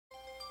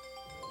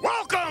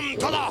Welcome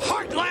to the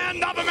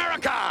heartland of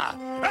America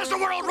as the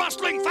World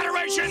Wrestling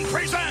Federation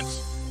presents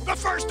the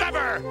first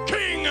ever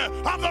King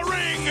of the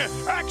Ring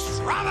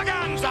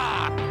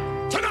extravaganza.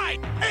 Tonight,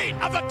 8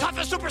 of the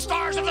toughest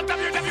superstars of the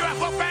WWF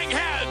will bang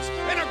heads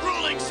in a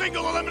grueling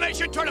single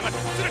elimination tournament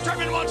to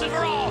determine once and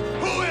for all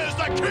who is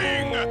the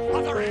King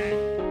of the Ring.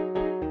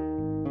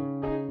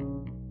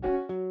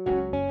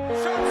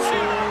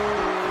 Sharpshooter!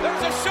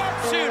 There's a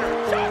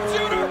sharpshooter!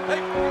 Sharpshooter!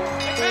 Hey,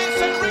 man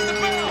said ring the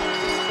bell!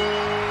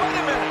 Wait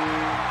a minute!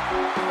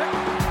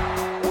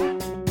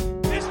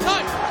 This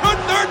time, could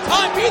third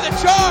time be the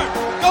charm?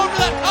 Go to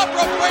that top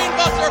rope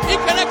brainbuster. If he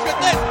connects with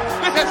this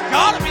has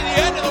got to be the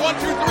end of the 1,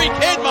 2, 3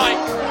 kid,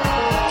 Mike.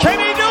 Can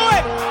he do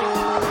it?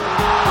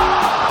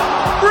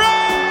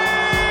 Brainbuster!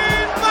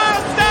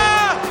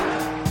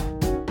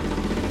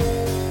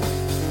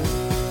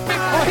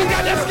 Oh, he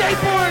got that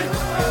skateboard!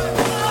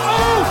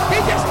 Oh, he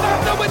just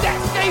knocked him with that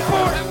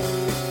skateboard!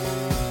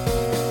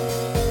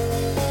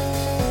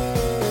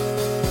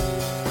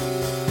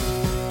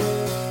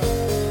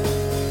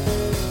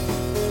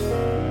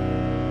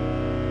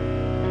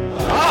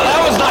 Oh, that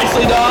was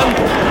nicely done.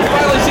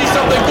 Finally see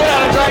something good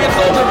out of Dragon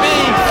Soldier B.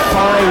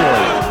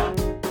 Finally.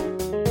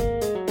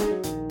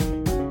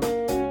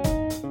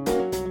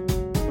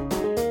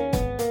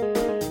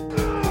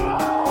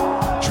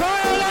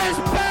 Trying his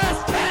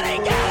best, can he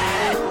get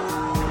it?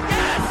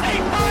 Yes, he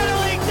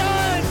finally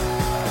does!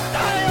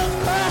 Styles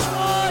Clash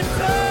 1,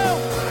 2,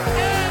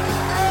 and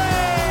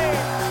 3.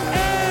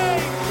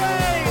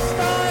 AJ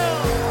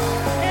Styles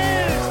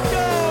is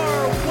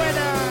your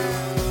winner.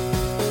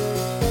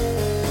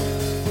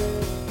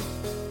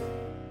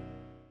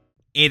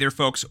 Hey there,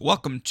 folks.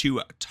 Welcome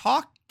to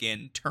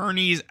Talkin'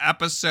 Tourneys,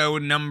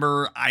 episode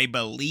number, I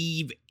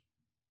believe,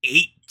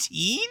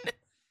 18?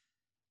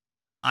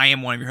 I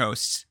am one of your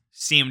hosts,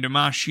 Sam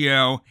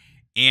Damasio,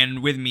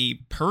 and with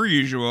me, per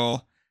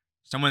usual,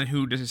 someone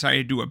who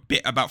decided to do a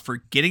bit about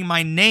forgetting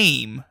my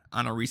name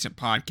on a recent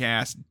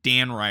podcast,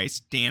 Dan Rice.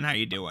 Dan, how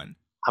you doing?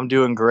 I'm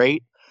doing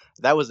great.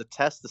 That was a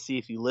test to see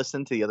if you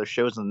listen to the other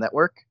shows on the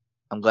network.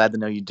 I'm glad to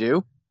know you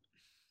do.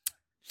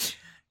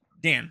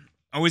 Dan,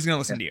 always going to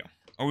listen to you.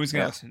 Always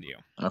going to listen to you.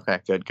 Okay,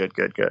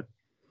 good.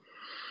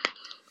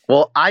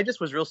 Well, I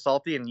just was real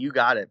salty and you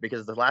got it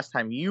because the last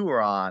time you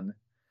were on,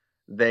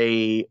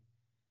 they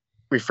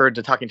referred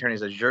to Talking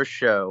Tourneys as your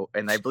show.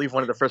 And I believe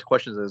one of the first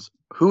questions is,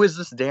 who is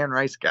this Dan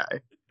Rice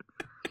guy?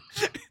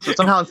 So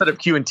somehow instead of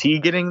Q&T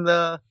getting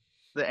the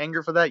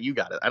anger for that, you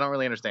got it. I don't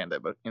really understand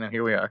it, but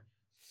here we are.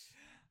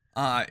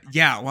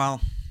 Yeah,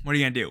 well, what are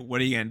you going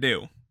to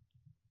do?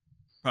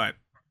 But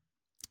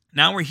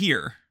now we're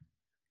here.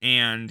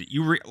 And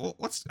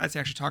let's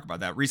actually talk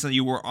about that. Recently,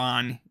 you were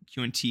on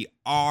Q&TR,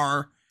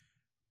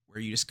 where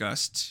you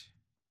discussed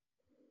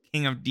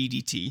King of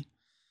DDT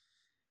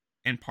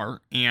in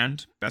part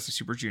and Best of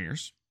Super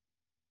Juniors.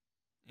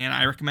 And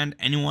I recommend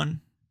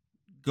anyone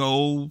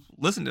go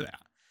listen to that.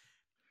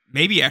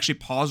 Maybe actually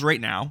pause right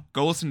now.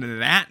 Go listen to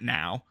that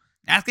now.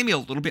 That's going to be a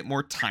little bit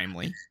more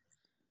timely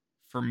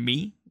for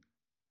me.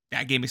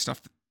 That gave me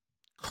stuff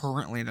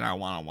currently that I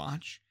want to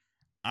watch.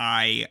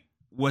 I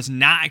was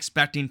not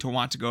expecting to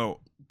want to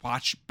go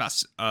watch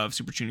Best of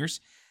Super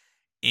Juniors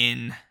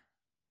in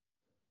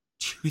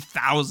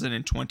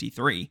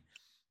 2023.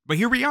 But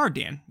here we are,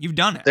 Dan. You've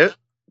done it.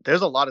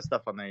 There's a lot of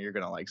stuff on there you're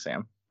going to like,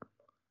 Sam.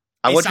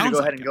 I want you to go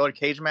ahead and go to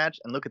Cage Match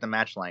and look at the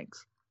match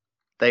lengths.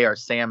 They are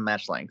Sam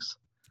match lengths.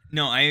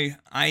 No, I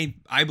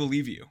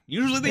believe you.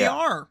 Usually they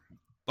are.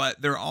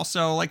 But they're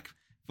also like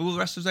full of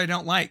wrestlers I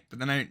don't like. But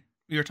then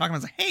we were talking, I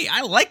was like, hey,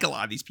 I like a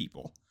lot of these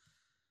people.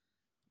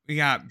 We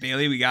got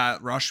Bailey, we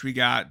got Rush, we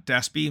got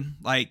Despy.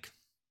 Like,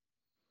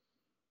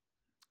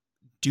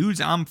 dudes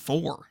I'm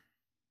for.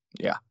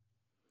 Yeah.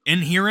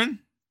 Inherent,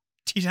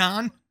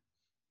 Titan,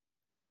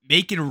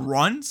 making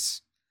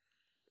runs,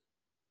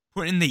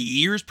 putting in the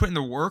years, putting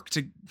the work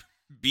to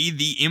be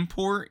the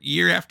import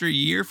year after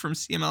year from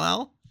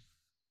CMLL.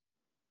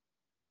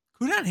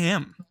 Good on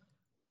him.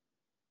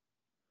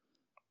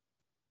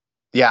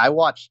 Yeah, I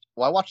watched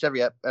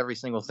every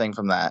single thing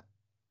from that,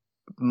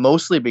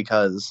 mostly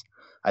because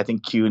I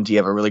think Q&T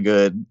have a really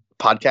good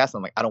podcast.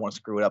 I'm like, I don't want to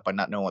screw it up by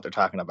not knowing what they're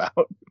talking about.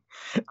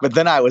 But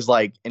then I was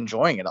like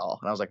enjoying it all.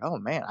 And I was like, oh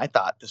man, I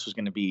thought this was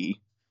going to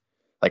be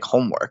like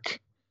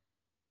homework.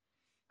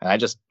 And I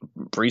just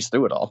breezed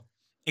through it all,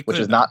 which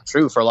is not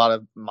true for a lot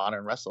of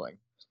modern wrestling.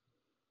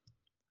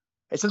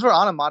 And since we're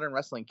on a modern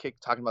wrestling kick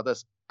talking about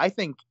this, I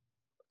think,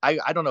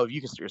 I don't know if you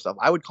consider yourself,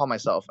 I would call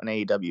myself an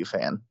AEW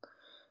fan.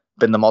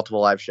 Been to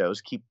multiple live shows,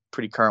 keep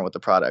pretty current with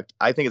the product.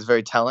 I think it's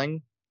very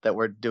telling that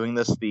we're doing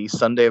this the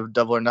Sunday of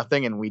Double or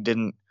Nothing, and we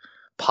didn't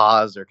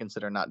pause or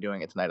consider not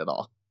doing it tonight at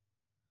all.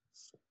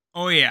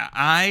 Oh yeah,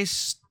 I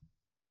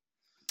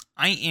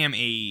am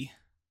a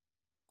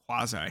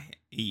quasi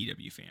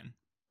AEW fan.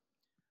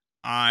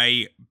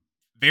 I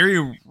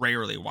very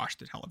rarely watch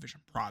the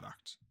television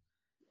product,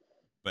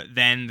 but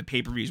then the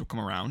pay-per-views will come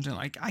around, and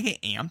like I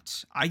get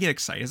amped, I get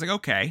excited. It's like,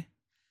 okay,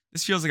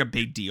 this feels like a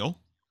big deal.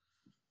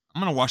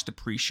 I'm gonna watch the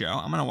pre-show.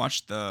 I'm gonna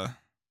watch the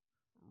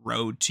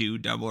road to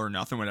Double or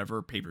Nothing,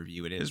 whatever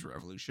pay-per-view it is,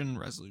 Revolution,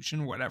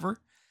 Resolution, whatever.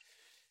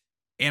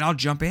 And I'll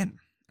jump in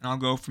and I'll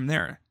go from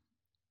there.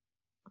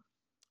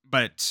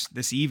 But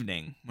this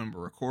evening, when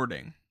we're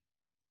recording,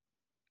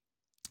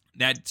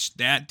 that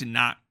did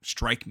not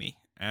strike me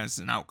as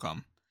an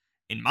outcome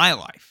in my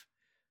life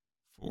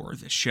for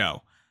this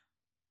show,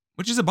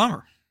 which is a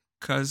bummer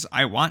because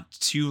I want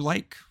to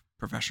like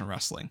professional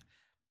wrestling,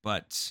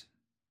 but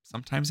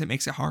sometimes it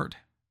makes it hard.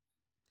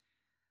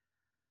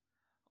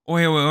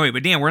 Wait,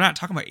 but Dan, we're not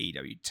talking about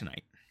AEW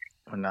tonight.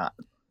 We're not.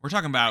 We're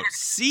talking about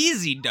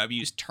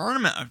CZW's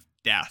Tournament of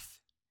Death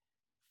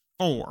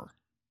 4.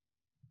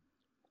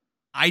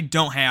 I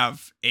don't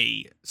have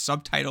a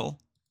subtitle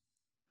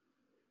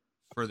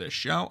for this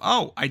show.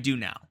 Oh, I do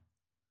now.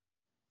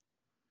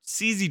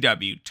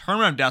 CZW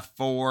Tournament of Death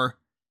 4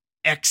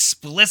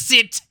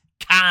 explicit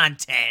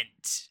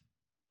content.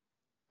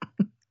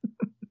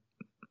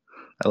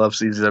 I love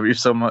CZW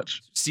so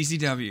much.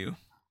 CZW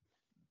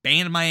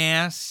banned my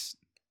ass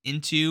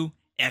into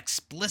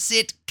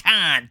explicit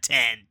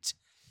content.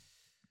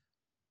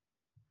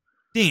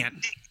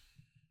 Dan,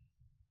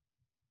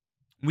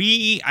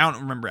 I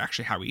don't remember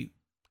actually how we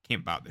came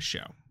about the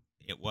show.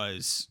 It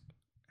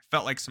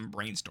felt like some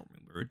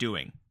brainstorming we were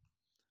doing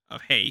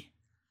of, hey,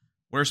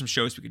 what are some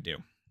shows we could do?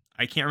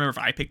 I can't remember if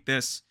I picked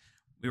this.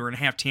 We were going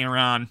to have Tanner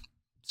on.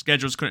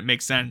 Schedules couldn't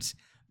make sense.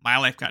 My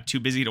life got too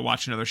busy to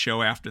watch another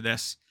show after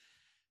this.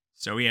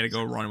 So we had to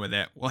go run with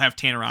it. We'll have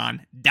Tanner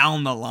on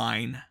down the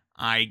line.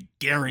 I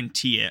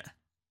guarantee it.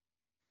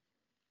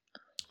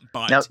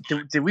 But now,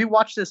 did we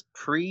watch this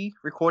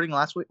pre-recording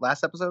last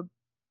episode?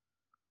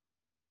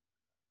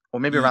 Or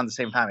maybe around the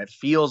same time. It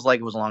feels like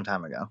it was a long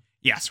time ago.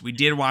 Yes, we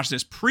did watch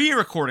this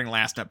pre-recording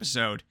last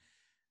episode.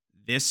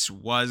 This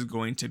was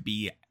going to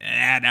be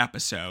that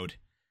episode,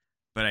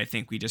 but I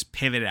think we just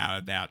pivoted out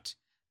of that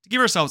to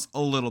give ourselves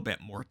a little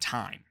bit more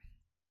time.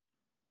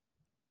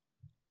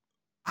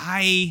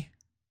 I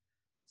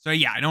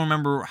don't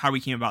remember how we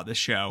came about this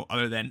show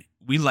other than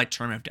we like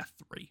Tournament of Death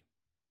 3.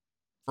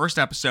 First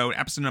episode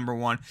number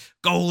 1.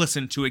 Go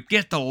listen to it,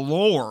 get the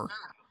lore,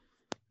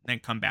 then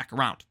come back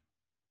around.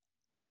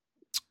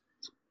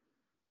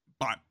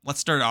 But let's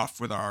start off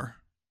with our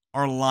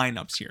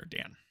lineups here,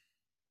 Dan.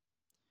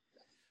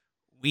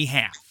 We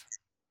have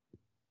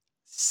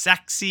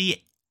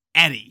Sexy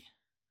Eddie,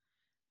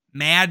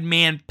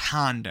 Madman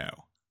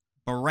Pondo,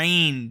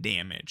 Brain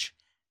Damage,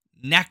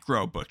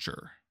 Necro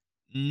Butcher,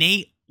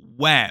 Nate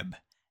Webb,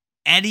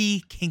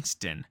 Eddie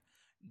Kingston,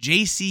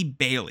 JC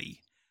Bailey,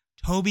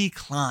 Toby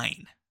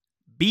Klein,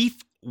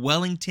 Beef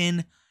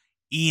Wellington,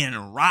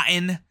 Ian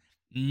Rotten,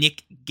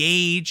 Nick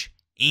Gage,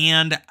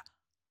 and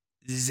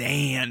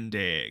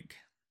Zandig.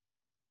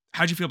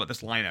 How'd you feel about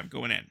this lineup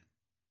going in?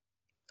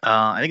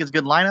 I think it's a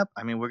good lineup.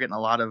 I mean, we're getting a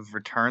lot of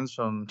returns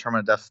from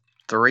Tournament of Death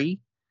 3,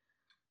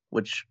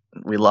 which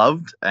we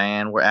loved.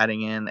 And we're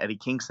adding in Eddie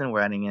Kingston.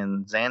 We're adding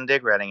in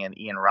Zandig. We're adding in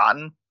Ian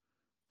Rotten.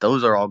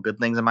 Those are all good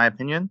things in my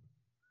opinion.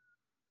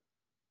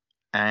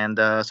 And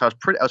so I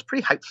was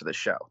pretty hyped for this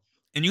show.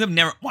 And you have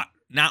never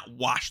not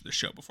watched the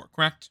show before,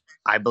 correct?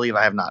 I believe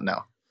I have not,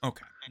 no.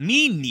 Okay.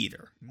 Me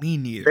neither.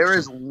 There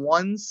is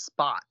one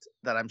spot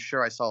that I'm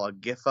sure I saw a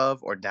GIF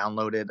of or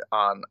downloaded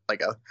on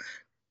like a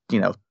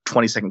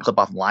 20-second clip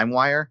off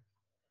LimeWire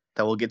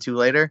that we'll get to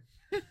later.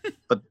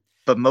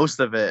 but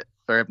most of it,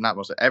 or if not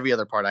most of it, every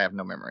other part I have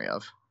no memory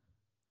of.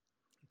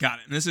 Got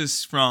it. And this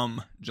is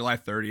from July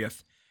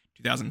 30th,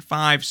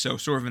 2005, so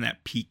sort of in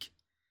that peak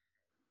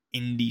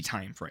indie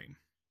time frame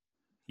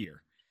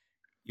here.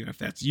 Even if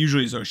that's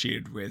usually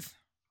associated with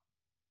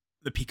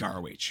the peak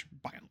ROH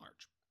by and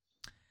large.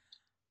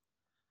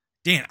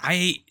 Dan,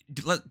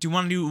 do you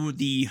want to do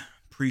the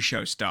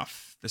pre-show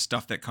stuff? The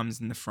stuff that comes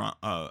in the front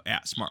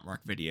at Smart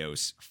Mark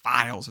Videos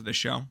files of the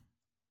show?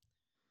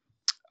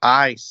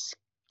 I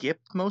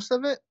skipped most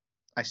of it.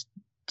 I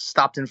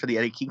stopped in for the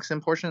Eddie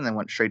Kingston portion and then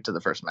went straight to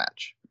the first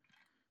match.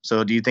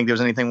 So do you think there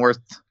was anything worth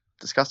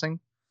discussing?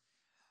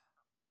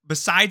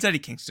 Besides Eddie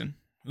Kingston,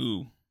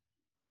 who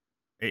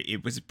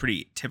it was a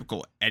pretty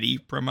typical Eddie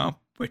promo,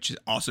 which is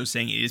also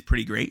saying it is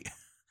pretty great.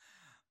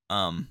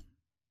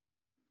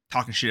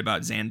 Talking shit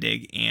about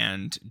Zandig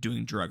and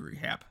doing drug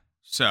rehab.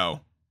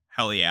 So,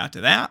 hell yeah to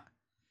that.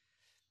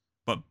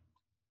 But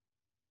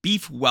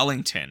Beef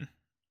Wellington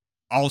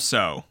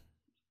also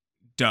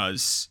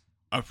does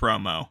a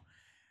promo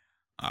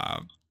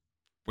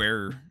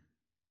where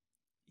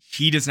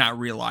he does not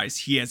realize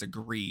he has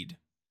agreed.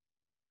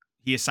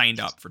 He has signed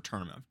up for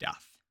Tournament of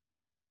Death.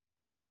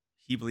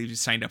 He believes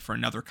he's signed up for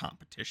another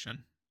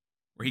competition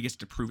where he gets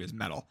to prove his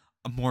mettle,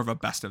 more of a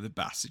best of the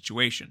best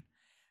situation.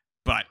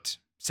 But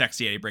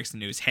Sexy Eddie breaks the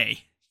news,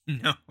 hey,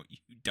 no,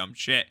 you dumb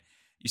shit.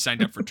 You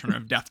signed up for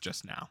Tournament of Death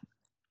just now.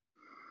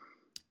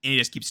 And he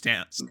just keeps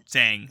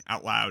saying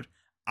out loud,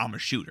 I'm a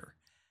shooter.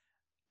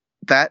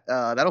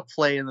 That'll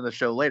play into the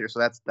show later, so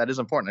that is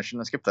important. I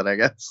shouldn't have skipped that, I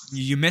guess.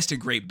 You missed a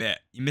great bit.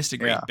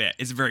 Bit.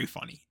 It's very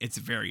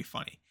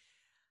funny.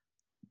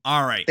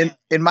 All right.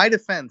 In my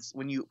defense,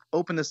 when you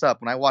open this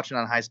up, when I watch it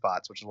on High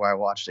Spots, which is where I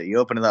watched it, you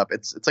open it up,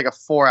 it's like a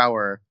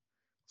 4-hour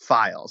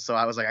file. So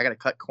I was like, I got to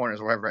cut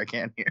corners wherever I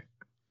can here.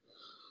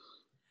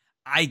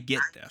 I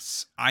get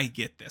this.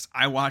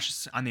 I watch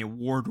this on the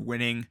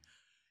award-winning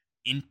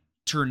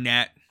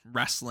internet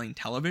wrestling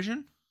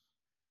television.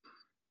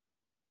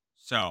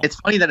 So It's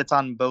funny that it's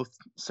on both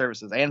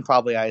services and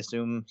probably, I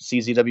assume,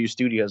 CZW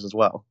Studios as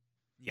well.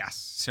 yes.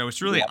 So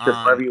it's really Watch it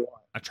wherever on you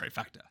want. a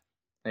trifecta.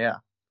 Yeah.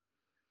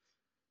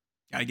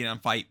 Gotta get on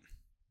Fight.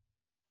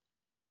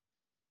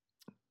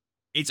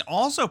 It's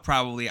also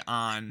probably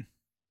on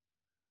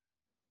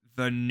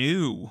the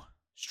new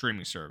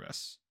streaming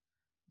service,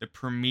 the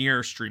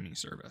premier streaming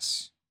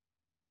service,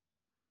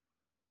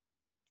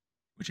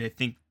 which I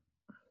think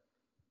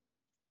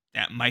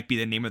that might be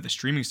the name of the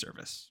streaming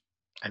service.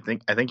 I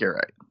think you're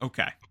right.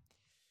 Okay.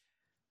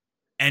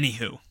 Anywho,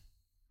 do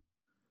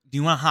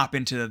you want to hop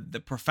into the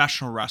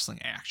professional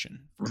wrestling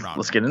action?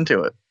 Let's get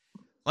into it.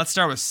 Let's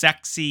start with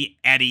Sexy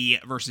Eddie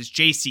versus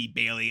JC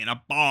Bailey in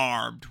a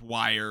barbed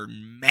wire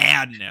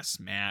madness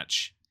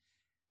match.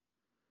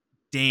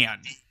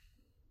 Dan.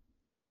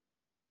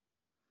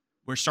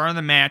 We're starting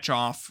the match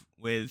off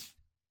with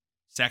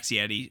Sexy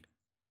Eddie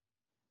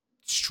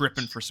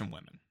stripping for some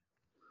women.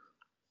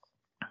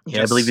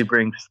 Yeah, I believe he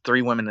brings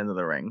 3 women into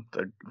the ring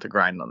to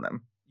grind on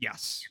them.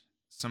 Yes.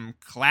 Some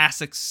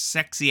classic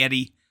Sexy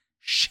Eddie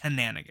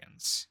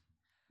shenanigans.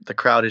 The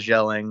crowd is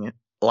yelling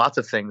lots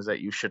of things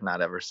that you should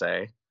not ever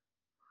say.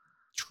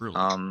 Truly.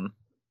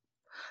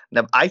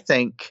 Now, I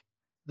think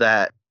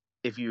that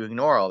if you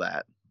ignore all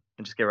that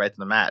and just get right to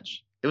the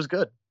match, it was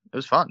good. It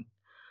was fun.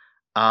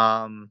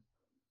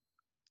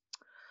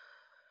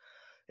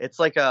 It's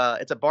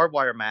a barbed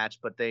wire match,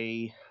 but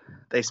they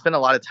spend a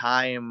lot of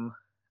time.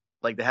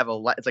 Like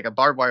it's like a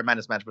barbed wire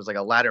madness match, but it's like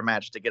a ladder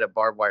match to get a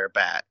barbed wire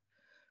bat,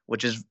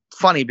 which is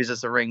funny because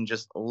it's a ring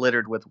just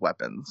littered with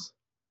weapons.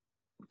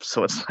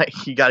 So it's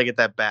like, you got to get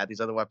that bat.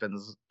 These other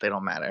weapons, they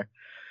don't matter.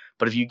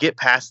 But if you get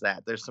past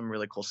that, there's some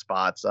really cool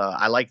spots.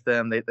 I like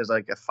them. There's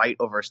like a fight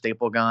over a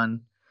staple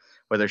gun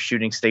where they're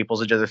shooting staples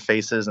at each other's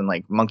faces and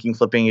like monkey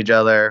flipping each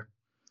other.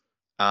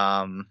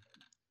 And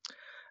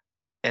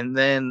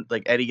then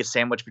like Eddie gets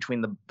sandwiched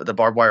between the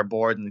barbed wire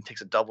board and he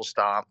takes a double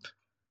stomp.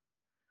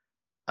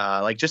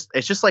 It's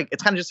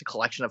kind of just a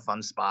collection of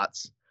fun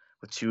spots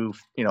with 2,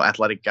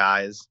 athletic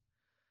guys.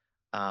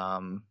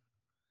 There's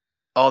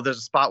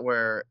a spot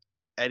where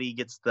Eddie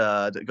goes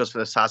for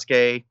the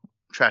Sasuke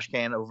trash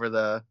can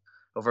over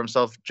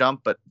himself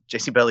jump, but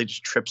JC Bailey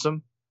just trips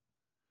him.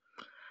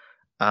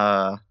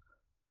 But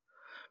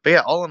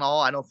yeah, all in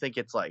all, I don't think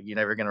it's like you're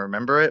never gonna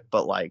remember it,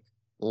 but like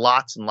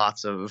lots and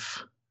lots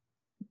of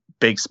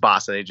big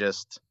spots that they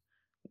just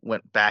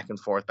went back and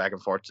forth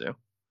to.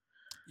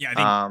 Yeah, I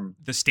think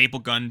the staple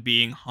gun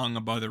being hung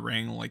above the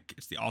ring like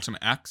it's the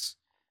Ultimate X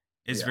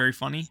is very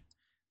funny,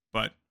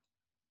 but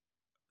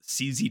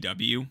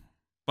CZW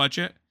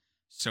budget,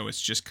 so it's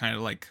just kind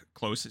of like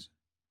clothes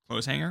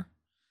hanger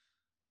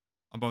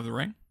above the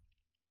ring.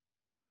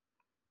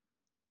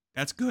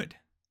 That's good.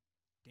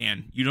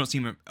 Dan, you don't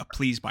seem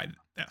pleased by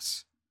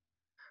this.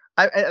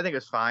 I think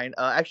it's fine.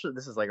 Actually,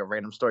 this is like a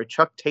random story.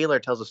 Chuck Taylor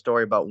tells a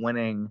story about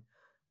winning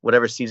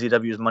whatever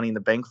CZW's Money in the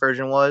Bank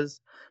version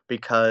was,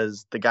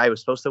 because the guy who was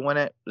supposed to win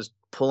it was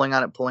pulling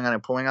on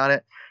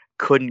it,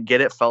 couldn't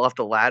get it, fell off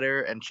the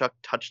ladder, and Chuck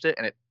touched it,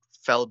 and it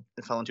fell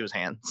into his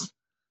hands.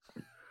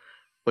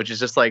 Which is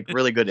just like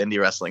really good indie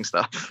wrestling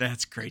stuff.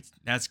 That's great.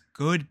 That's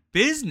good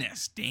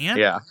business, Dan.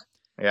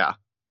 Yeah.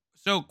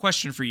 So,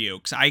 question for you,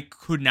 because I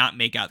could not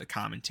make out the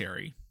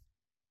commentary.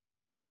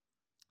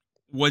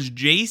 Was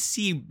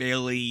JC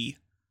Bailey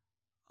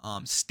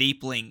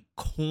stapling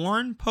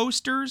Korn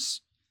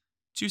posters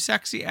to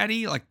Sexy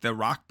Eddie, like the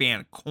rock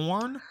band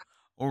Korn,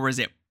 or was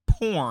it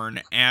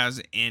porn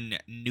as in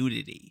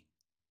nudity?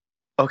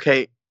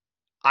 Okay,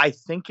 I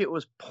think it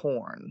was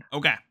porn.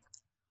 Okay.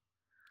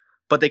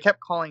 But they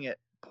kept calling it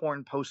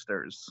porn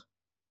posters.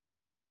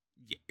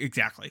 Yeah,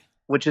 exactly.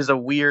 Which is a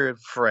weird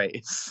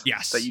phrase.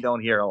 Yes. That you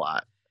don't hear a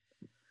lot.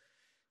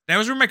 That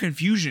was where my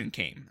confusion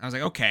came. I was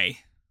like, okay.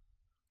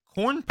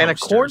 Korn posters. And a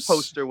Korn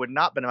poster would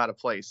not have been out of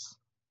place.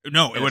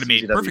 No, it would have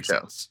made perfect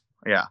sense.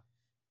 Yeah.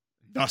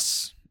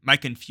 Thus, my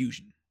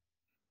confusion.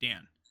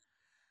 Dan.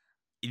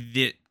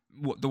 The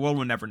world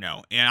will never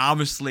know. And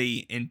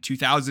obviously, in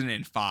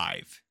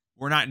 2005,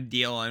 we're not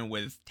dealing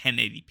with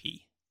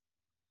 1080p.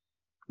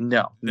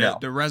 No.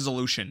 The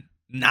resolution,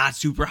 not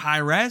super high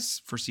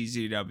res for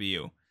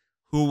CZW.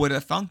 Who would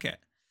have thunk it?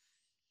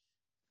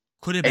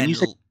 Could have been. You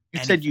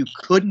said you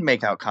couldn't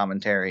make out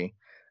commentary.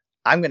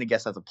 I'm going to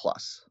guess that's a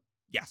plus.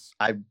 Yes.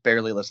 I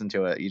barely listened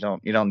to it. You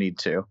don't need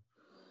to.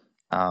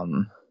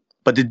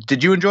 But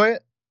did you enjoy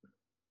it?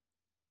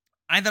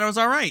 I thought it was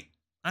all right.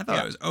 I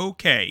thought it was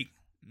okay.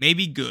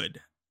 Maybe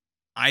good.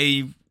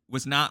 I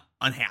was not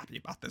unhappy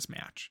about this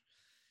match.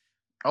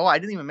 Oh, I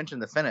didn't even mention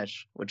the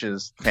finish, which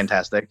is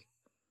fantastic.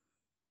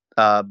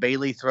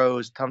 Bailey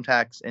throws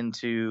thumbtacks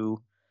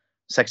into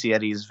Sexy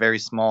Eddie's very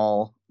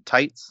small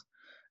tights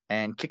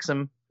and kicks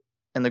him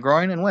in the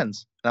groin and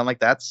wins. And I'm like,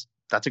 that's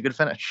a good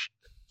finish.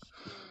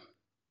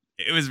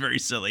 It was very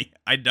silly.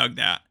 I dug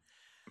that.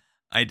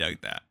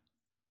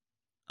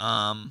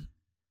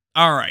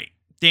 All right.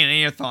 Dan,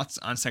 any other thoughts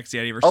on Sexy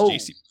Eddie versus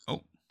JC?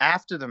 Oh.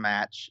 After the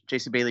match,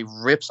 JC Bailey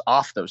rips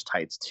off those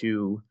tights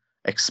to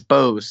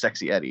expose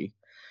Sexy Eddie.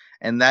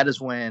 And that is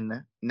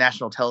when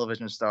national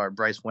television star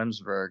Bryce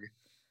Wimsberg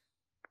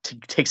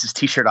takes his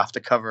t-shirt off to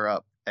cover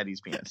up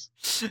Eddie's penis.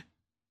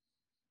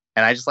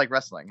 And I just like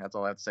wrestling. That's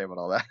all I have to say about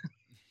all that.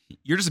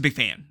 You're just a big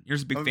fan. You're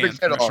just a big I'm fan of all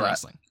professional that.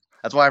 wrestling.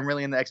 That's why I'm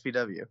really into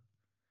XPW.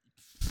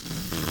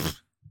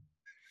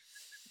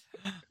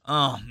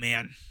 Oh,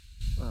 man.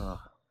 Ugh.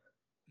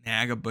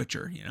 Necro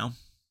Butcher, you know?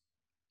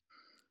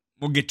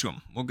 We'll get to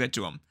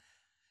him.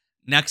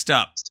 Next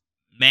up,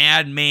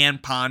 Madman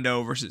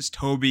Pondo versus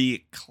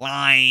Toby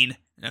Klein.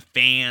 The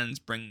fans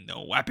bring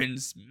the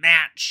weapons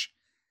match.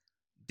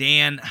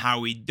 Dan, how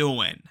we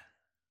doing?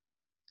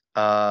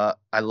 I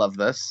love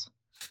this.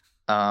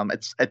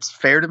 It's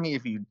fair to me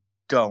if you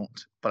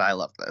don't, but I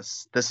love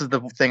this. This is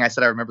the thing I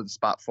said I remember the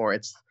spot for.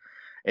 It's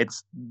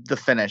the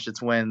finish.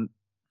 It's when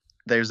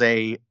there's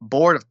a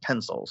board of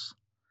pencils,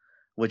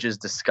 which is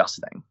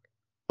disgusting,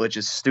 which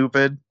is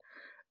stupid,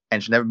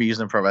 and should never be used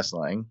in pro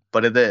wrestling,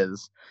 but it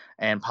is.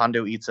 And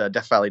Pondo eats a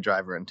Death Valley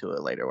driver into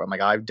it later. Where I'm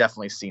like, I've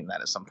definitely seen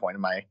that at some point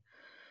in my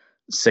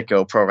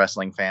sicko pro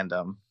wrestling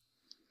fandom.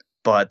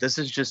 But this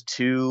is just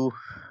too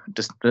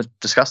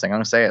disgusting. I'm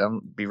going to say it. I'm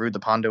going to be rude to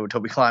Pondo and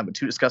Toby Klein, but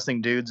two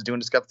disgusting dudes doing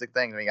disgusting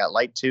things. We got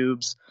light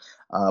tubes.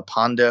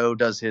 Pondo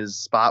does his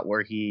spot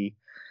where he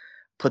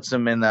puts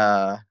him in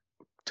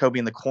Toby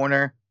in the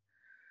corner,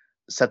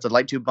 sets a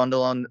light tube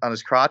bundle on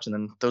his crotch, and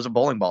then throws a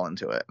bowling ball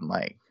into it. I'm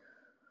like,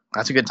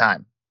 that's a good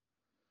time.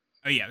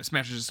 Oh, yeah. This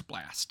match is just a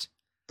blast.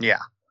 Yeah.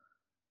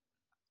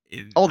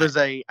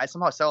 I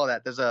somehow saw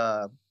that. There's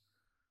a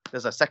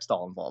sex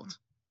doll involved.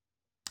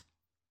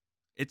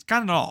 It's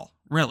got it all,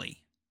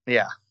 really.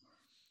 Yeah.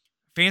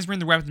 Fans bring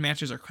the weapons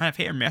matches are kind of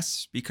hit or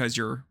miss because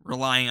you're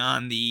relying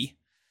on the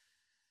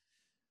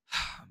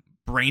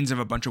brains of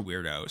a bunch of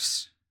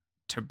weirdos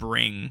to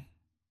bring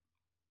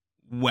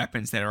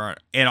weapons that are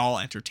at all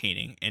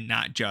entertaining and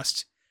not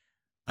just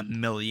a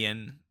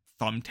million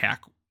thumbtack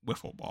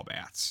wiffle ball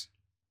bats.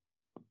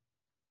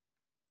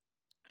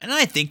 And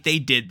I think they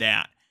did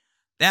that.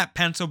 That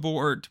pencil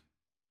board,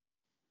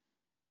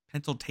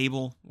 pencil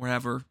table,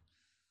 whatever,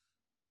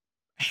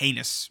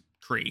 heinous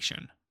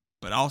creation,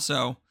 but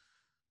also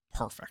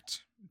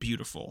perfect,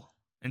 beautiful,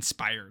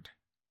 inspired.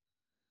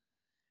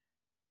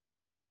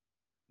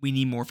 We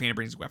need more fan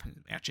brings weapons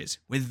matches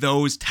with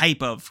those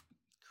type of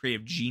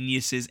creative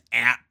geniuses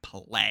at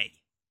play.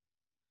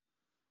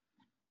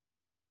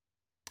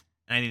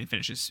 And I think the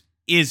finish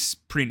is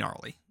pretty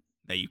gnarly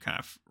that you kind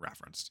of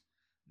referenced.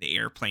 The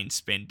airplane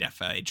spin Death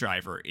Valley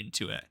driver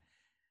into it.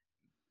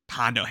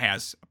 Pondo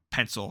has a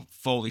pencil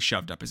fully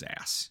shoved up his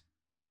ass.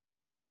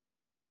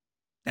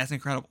 That's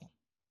incredible.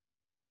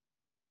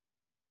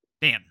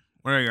 Dan,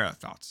 what are your other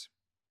thoughts?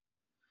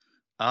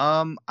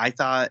 I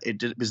thought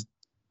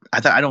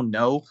I don't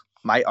know.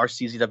 Our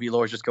CZW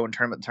lore is just going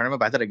tournament to tournament,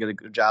 but I thought I did a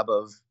good job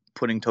of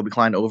putting Toby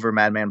Klein over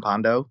Madman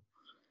Pondo.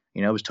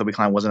 You know, because Toby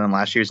Klein wasn't in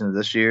last year's and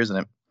this year's, and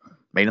it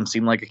made him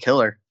seem like a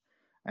killer.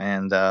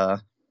 And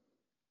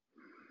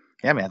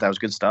yeah, man, that was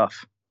good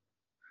stuff.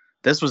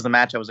 This was the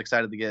match I was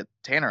excited to get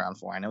Tanner on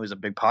for. I know he's a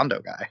big Pondo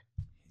guy.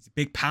 He's a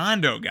big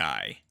Pondo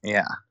guy.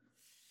 Yeah.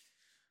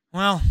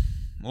 Well,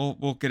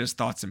 we'll get his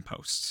thoughts in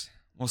posts.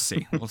 We'll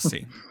see. We'll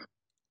see.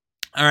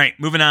 All right,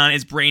 moving on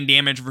is Brain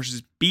Damage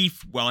versus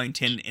Beef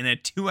Wellington in a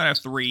 2 out of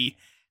 3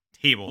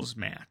 tables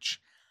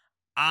match.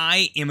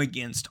 I am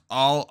against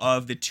all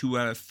of the 2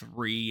 out of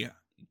 3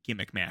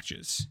 gimmick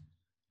matches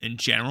in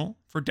general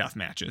for death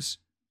matches.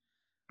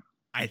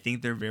 I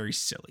think they're very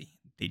silly.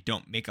 They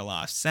don't make a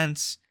lot of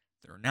sense.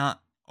 They're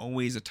not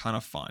always a ton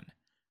of fun.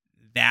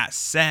 That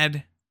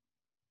said,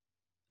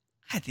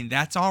 I think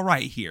that's all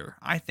right here.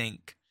 I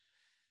think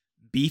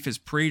Beef is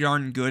pretty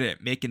darn good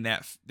at making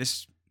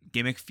this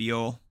gimmick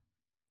feel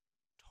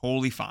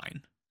totally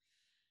fine.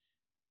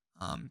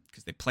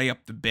 Because they play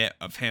up the bit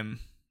of him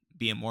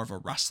being more of a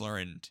wrestler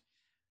and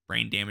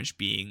Brain Damage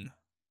being,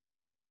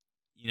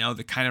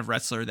 the kind of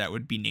wrestler that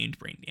would be named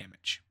Brain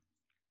Damage.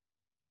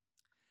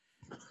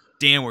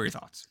 Dan, what are your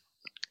thoughts?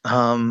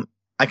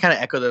 I kind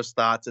of echo those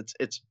thoughts.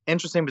 It's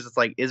interesting because it's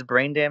like, is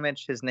Brain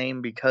Damage his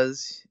name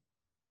because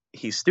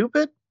he's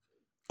stupid?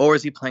 Or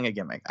is he playing a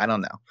gimmick? I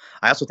don't know.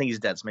 I also think he's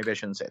dead, so maybe I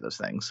shouldn't say those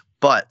things.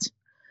 But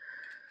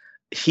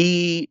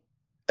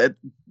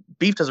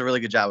Beef does a really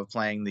good job of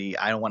playing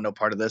I don't want no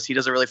part of this. He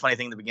does a really funny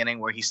thing in the beginning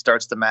where he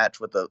starts the match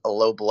with a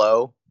low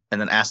blow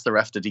and then asks the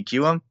ref to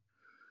DQ him.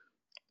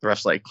 The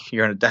ref's like,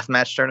 you're in a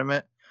deathmatch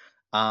tournament.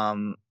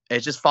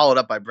 It's just followed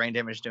up by Brain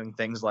Damage doing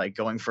things like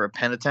going for a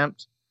pin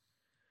attempt.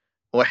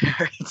 Where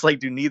it's like,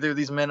 do neither of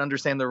these men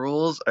understand the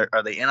rules?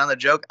 Are they in on the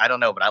joke? I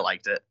don't know, but I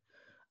liked it.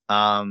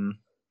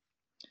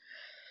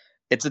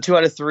 It's a 2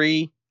 out of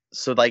 3,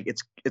 so like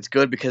it's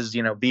good because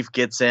Beef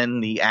gets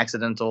in not the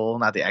accidental,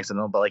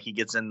 but like he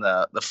gets in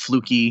the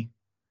fluky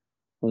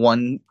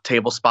one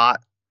table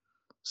spot.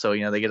 So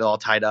they get it all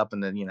tied up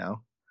and then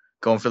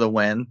going for the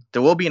win.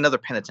 There will be another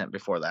pin attempt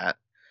before that.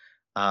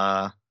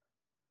 But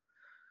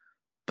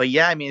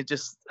yeah, I mean,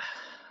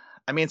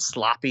 I mean, it's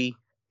sloppy.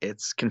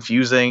 It's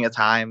confusing at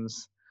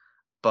times,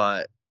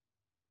 but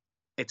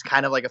it's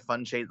kind of like a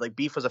fun change. Like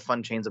Beef was a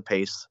fun change of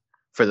pace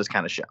for this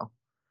kind of show.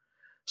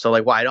 So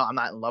like, I'm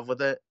not in love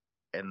with it,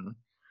 and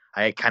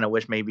I kind of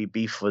wish maybe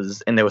Beef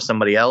was in there with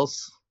somebody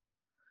else.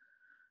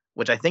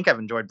 Which I think I've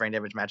enjoyed brain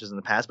damage matches in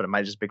the past, but it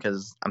might just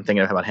because I'm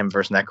thinking about him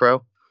versus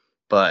Necro.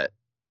 But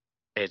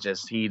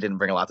he didn't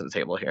bring a lot to the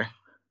table here.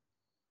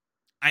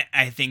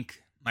 I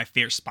think my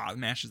favorite spot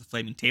match is the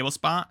flaming table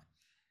spot.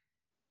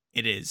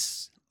 It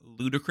is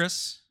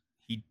ludicrous.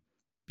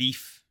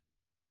 Beef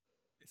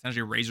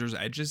essentially razors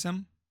edges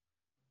him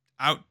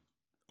out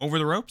over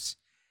the ropes.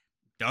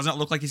 Doesn't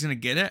look like he's going to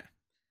get it.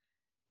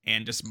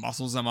 And just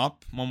muscles him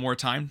up one more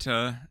time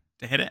to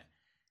hit it.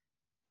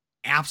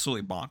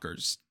 Absolutely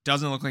bonkers.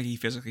 Doesn't look like he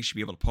physically should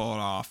be able to pull it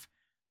off.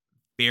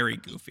 Very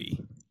goofy.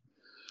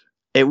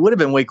 It would have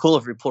been way cool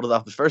if we pulled it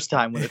off the first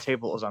time when the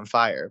table was on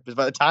fire. Because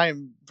by the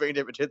time brain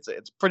damage hits it,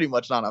 it's pretty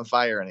much not on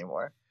fire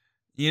anymore.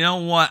 You know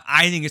what?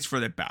 I think it's for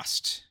the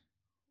best.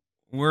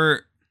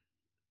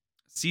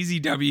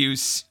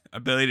 CZW's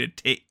ability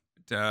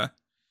to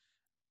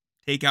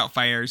take out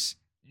fires,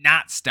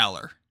 not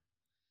stellar.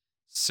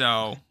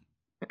 So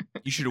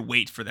you should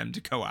wait for them to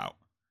go out.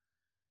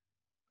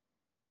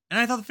 And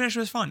I thought the finish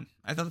was fun.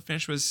 I thought the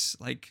finish was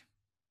like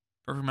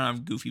perfect amount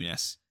of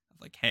goofiness.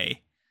 Like,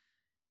 hey,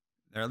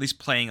 they're at least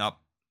playing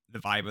up the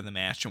vibe of the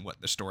match and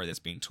what the story that's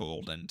being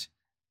told. And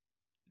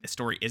the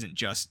story isn't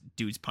just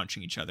dudes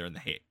punching each other in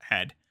the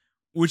head,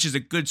 which is a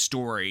good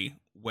story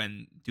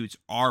when dudes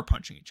are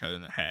punching each other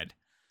in the head.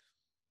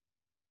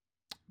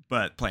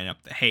 But playing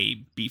up the,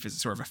 hey, Beef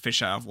is sort of a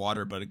fish out of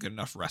water, but a good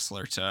enough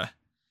wrestler to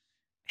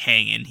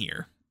hang in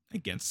here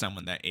against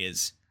someone that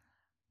is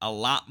a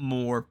lot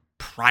more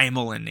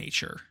primal in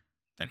nature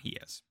than he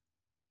is.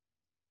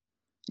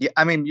 Yeah,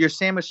 I mean, you're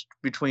sandwiched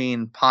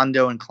between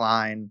Pondo and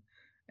Klein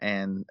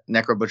and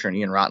Necro Butcher and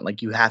Ian Rotten.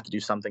 Like, you have to do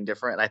something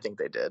different, and I think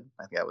they did.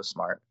 I think that was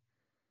smart.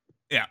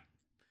 Yeah.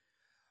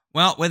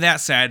 Well, with that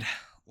said,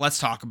 let's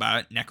talk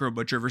about it. Necro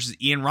Butcher versus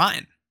Ian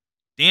Rotten.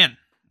 Dan,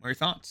 what are your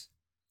thoughts?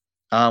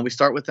 We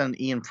start with an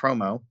Ian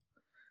promo,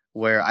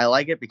 where I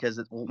like it because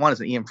it's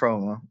an Ian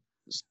promo,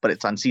 but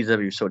it's on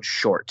CZW, so it's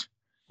short,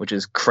 which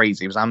is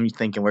crazy. Because I'm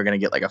thinking we're gonna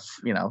get like a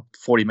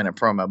 40-minute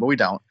promo, but we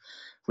don't.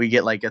 We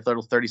get like a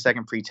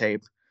 30-second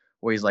pre-tape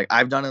where he's like,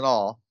 "I've done it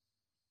all,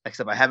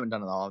 except I haven't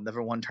done it all. I've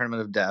never won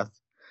Tournament of Death.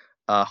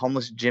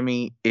 Homeless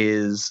Jimmy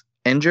is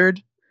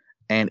injured,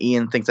 and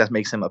Ian thinks that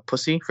makes him a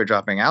pussy for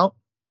dropping out,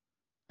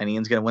 and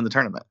Ian's gonna win the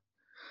tournament."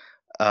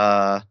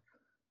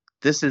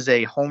 This is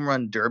a home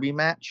run derby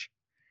match.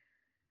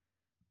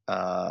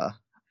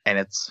 And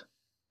it's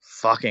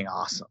fucking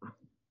awesome.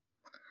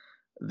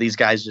 These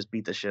guys just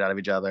beat the shit out of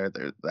each other.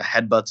 The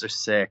headbutts are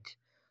sick.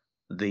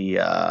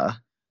 The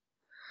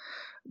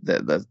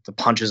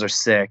punches are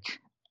sick.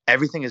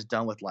 Everything is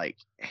done with like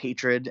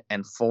hatred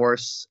and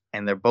force,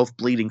 and they're both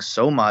bleeding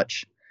so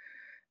much.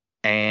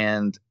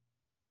 And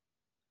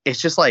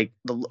it's just like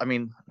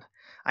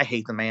I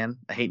hate the man.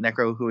 I hate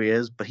Necro who he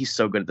is, but he's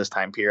so good at this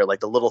time period.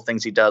 Like the little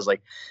things he does,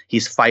 like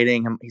he's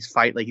fighting him. He's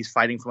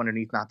fighting from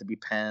underneath not to be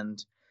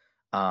pinned.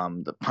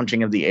 The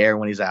punching of the air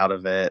when he's out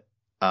of it.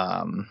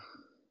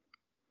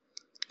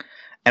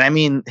 And I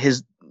mean,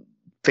 his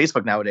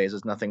Facebook nowadays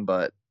is nothing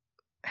but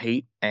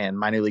hate and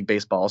minor league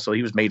baseball. So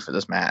he was made for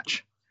this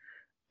match.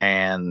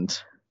 And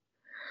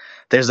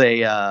there's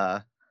like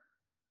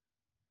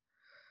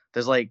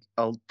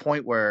a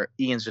point where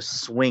Ian's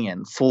just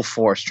swinging full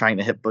force, trying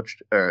to hit Butch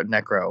or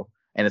Necro.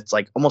 And it's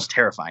like almost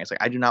terrifying. It's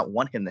like, I do not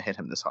want him to hit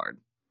him this hard.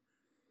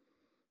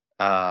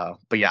 But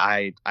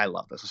yeah, I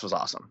love this. This was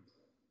awesome.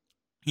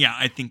 Yeah,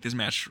 I think this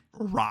match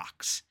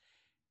rocks.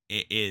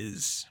 It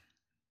is,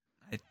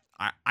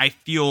 I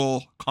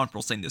feel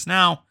comfortable saying this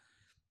now,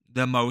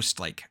 the most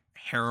like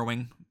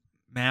harrowing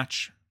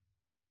match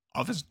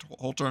of this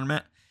whole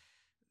tournament.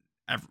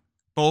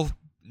 Both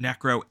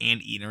Necro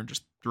and Ian are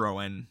just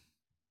throwing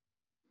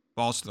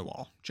balls to the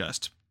wall,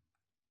 just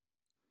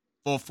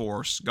full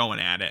force, going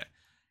at it,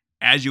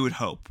 as you would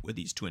hope with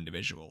these two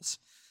individuals.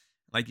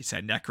 Like you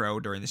said,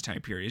 Necro during this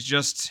time period is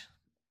just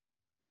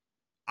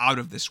out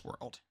of this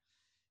world.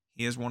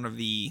 He is one of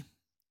the...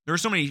 There are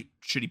so many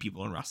shitty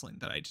people in wrestling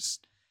that I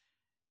just...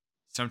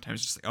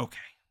 Sometimes just like, okay,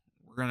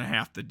 we're going to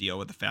have to deal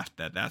with the fact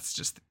that that's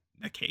just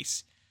the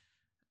case.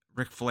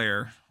 Ric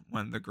Flair,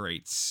 one of the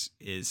greats,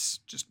 is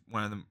just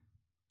one of them...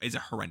 Is a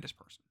horrendous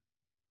person.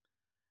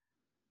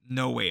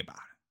 No way about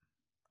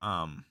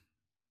it.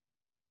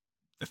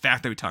 The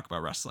fact that we talk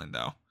about wrestling,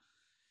 though.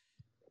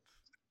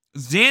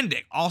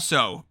 Zandig,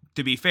 also,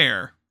 to be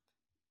fair,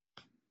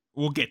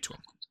 we'll get to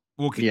him.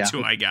 We'll get to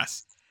him, I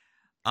guess.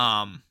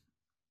 But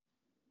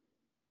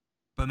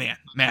man,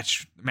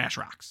 match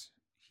rocks.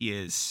 He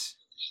is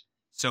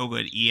so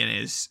good. Ian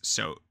is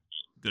so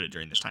good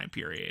during this time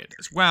period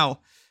as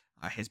well.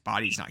 His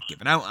body's not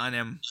giving out on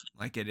him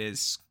like it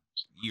is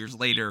years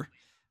later.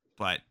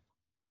 But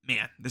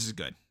man, this is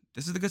good.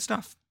 This is the good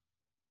stuff.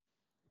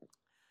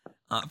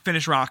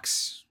 Finish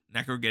rocks.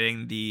 Necro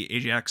getting the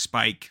Ajax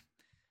spike.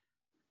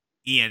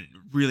 Ian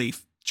really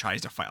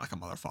tries to fight like a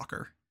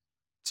motherfucker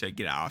to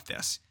get out of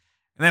this.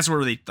 And that's what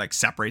really like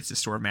separates this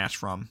sort of match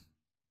from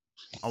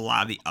a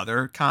lot of the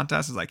other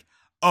contests. Is like,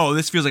 oh,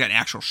 this feels like an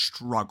actual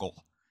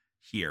struggle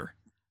here.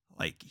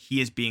 Like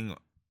he is being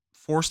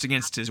forced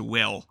against his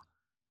will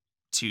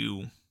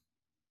to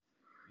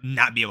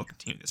not be able to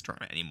continue this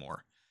tournament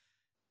anymore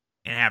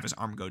and have his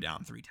arm go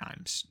down 3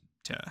 times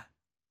to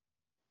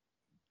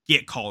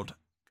get called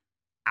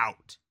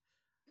out.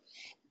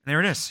 And there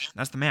it is.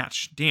 That's the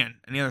match. Dan,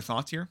 any other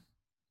thoughts here?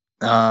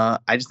 I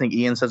just think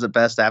Ian says it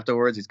best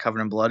afterwards. He's covered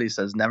in blood. He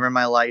says, never in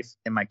my life,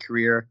 in my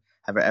career,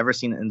 have I ever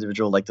seen an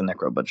individual like the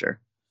Necro Butcher.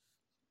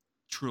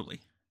 Truly.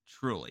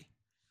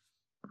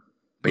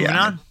 But Moving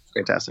on.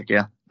 Fantastic.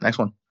 Yeah. Next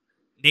one.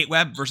 Nate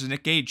Webb versus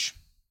Nick Gage.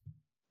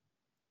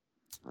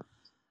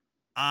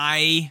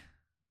 I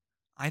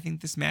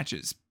think this match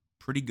is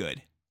pretty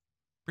good.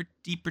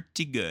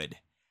 Pretty good.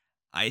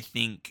 I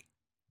think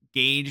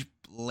Gage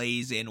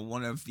lays in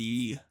one of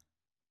the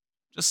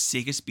just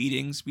sickest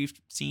beatings we've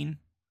seen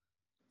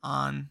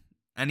on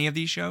any of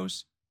these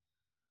shows.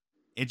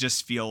 It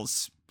just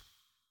feels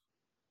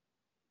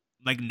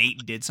like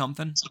Nate did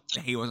something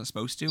that he wasn't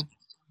supposed to,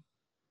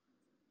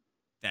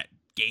 that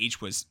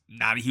Gage was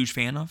not a huge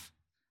fan of,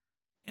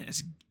 and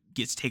it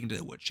gets taken to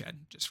the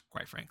woodshed, just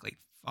quite frankly.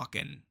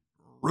 Fucking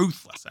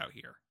ruthless out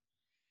here.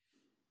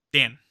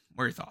 Dan,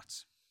 what are your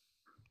thoughts?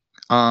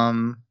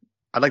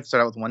 I'd like to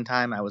start out with one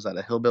time I was at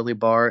a hillbilly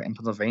bar in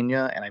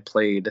Pennsylvania, and I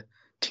played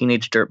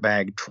Teenage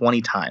Dirtbag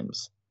 20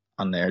 times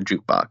on their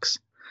jukebox.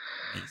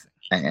 Amazing.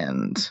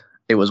 And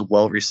it was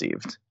well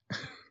received.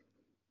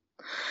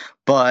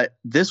 But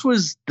this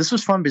was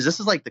fun because this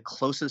is like the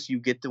closest you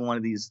get to one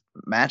of these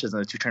matches in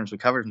the 2 tournaments we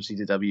covered from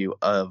CZW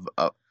of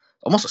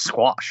almost a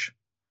squash.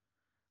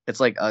 It's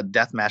like a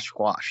deathmatch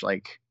squash.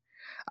 Like,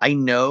 I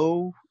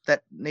know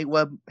that Nate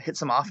Webb hit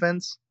some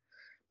offense,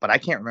 but I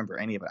can't remember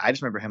any of it. I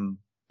just remember him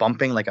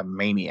bumping like a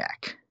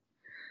maniac.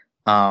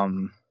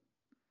 I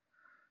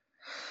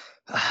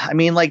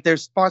mean, like,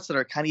 there's spots that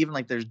are kind of even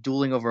like there's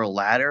dueling over a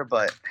ladder,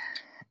 but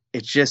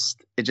it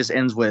just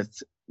ends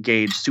with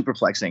Gage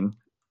superplexing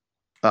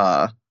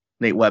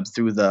Nate Webb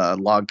through the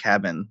log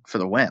cabin for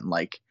the win.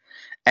 Like,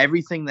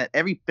 every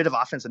bit of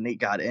offense that Nate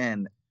got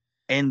in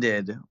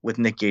ended with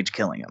Nick Gage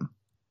killing him.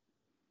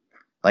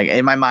 Like,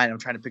 in my mind, I'm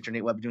trying to picture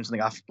Nate Webb doing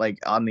something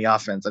on the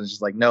offense, and it's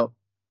just like, nope,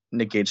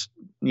 Nick Gage,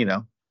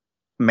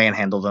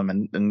 manhandled him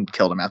and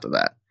killed him after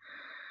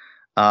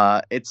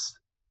that. It's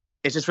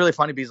just really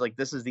funny because, like,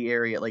 this is the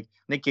area, like,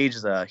 Nick Gage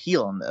is a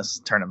heel in this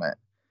tournament,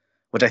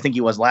 which I think he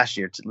was last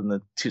year in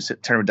the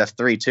Tournament Death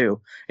 3 too.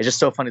 It's just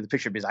so funny to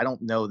picture because I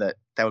don't know that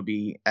would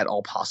be at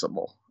all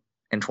possible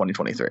in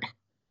 2023.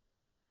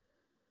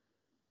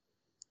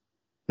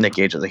 Nick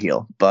Gage as a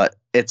heel, but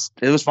it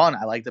was fun.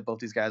 I like that both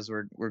these guys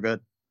were good.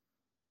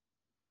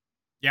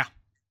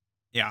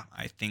 Yeah,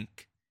 I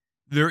think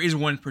there is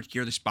one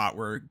particular spot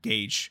where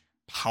Gage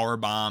power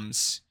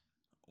bombs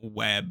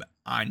Webb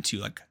onto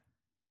like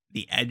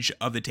the edge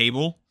of the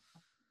table,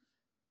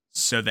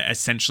 so that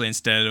essentially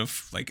instead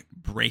of like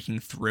breaking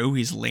through,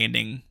 he's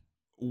landing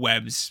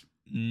Webb's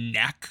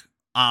neck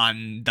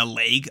on the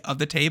leg of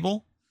the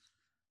table.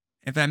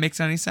 If that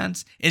makes any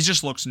sense, it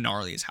just looks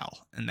gnarly as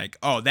hell. And like,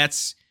 oh,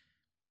 that's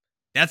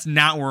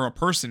not where a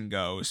person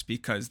goes,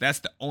 because that's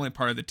the only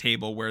part of the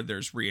table where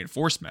there's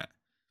reinforcement.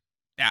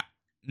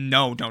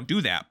 No, don't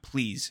do that,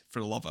 please, for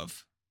the love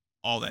of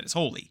all that is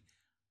holy.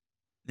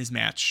 This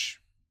match,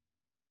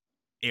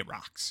 it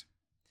rocks.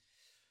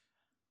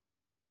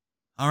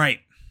 All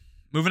right,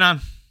 moving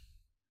on.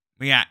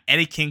 We got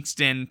Eddie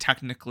Kingston,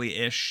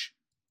 technically-ish.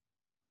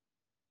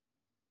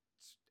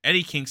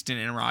 Eddie Kingston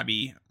and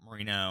Robbie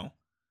Moreno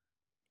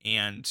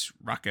and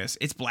Ruckus.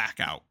 It's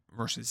Blackout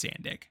versus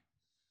Zandig.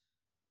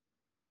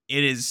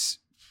 It is,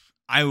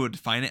 I would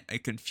find it a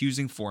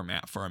confusing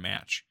format for a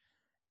match.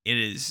 It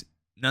is,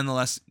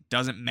 nonetheless,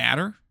 doesn't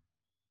matter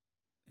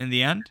in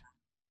the end,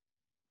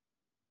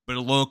 but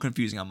a little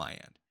confusing on my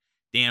end.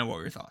 Dan, what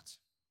were your thoughts?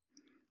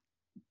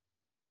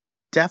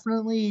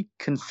 Definitely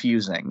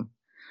confusing,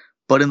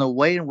 but in the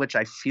way in which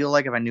I feel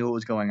like if I knew what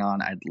was going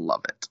on, I'd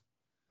love it.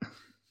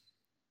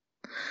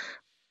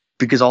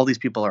 Because all these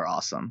people are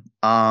awesome.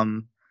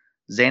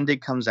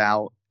 Zandig comes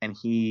out and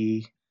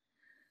he,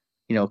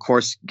 of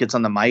course, gets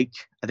on the mic.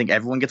 I think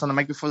everyone gets on the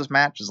mic before this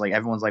match. It's like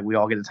everyone's like, we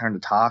all get a turn to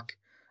talk.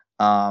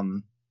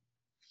 Then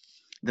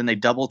they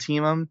double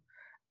team him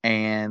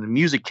and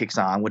music kicks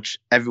on, which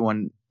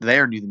everyone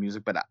there knew the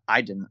music, but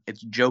I didn't. It's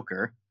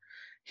Joker.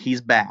 He's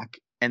back.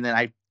 And then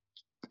I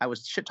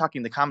was shit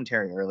talking the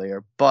commentary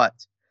earlier, but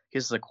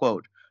here's a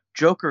quote.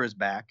 Joker is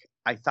back.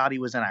 I thought he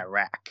was in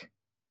Iraq.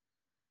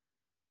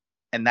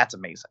 And that's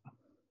amazing.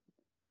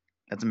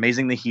 That's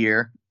amazing to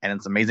hear, and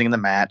it's amazing in the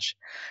match.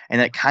 And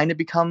it kind of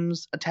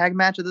becomes a tag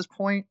match at this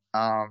point.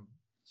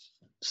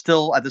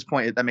 Still, at this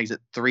point, that makes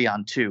it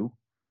 3-on-2,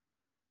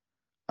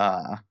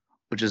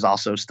 which is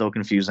also still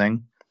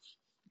confusing.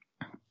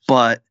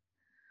 But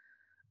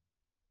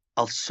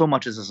so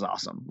much of this is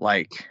awesome.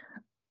 Like,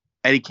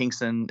 Eddie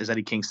Kingston is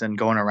Eddie Kingston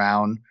going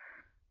around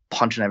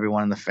punching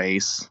everyone in the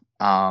face.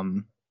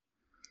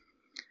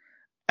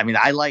 I mean,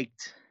 I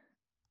liked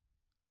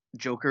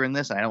Joker in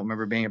this. I don't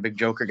remember being a big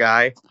Joker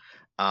guy.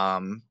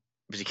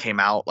 Because he came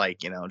out like,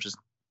 just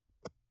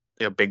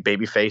a big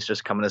baby face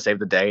just coming to save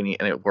the day,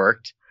 and it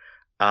worked.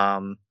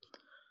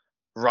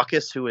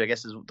 Ruckus, who I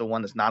guess is the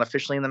one that's not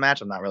officially in the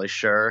match, I'm not really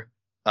sure.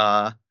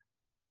 Has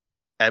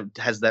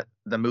the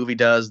movie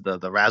does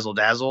the Razzle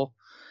Dazzle,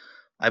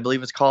 I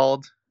believe it's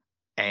called.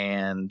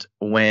 And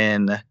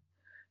when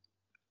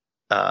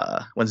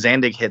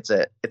Zandig hits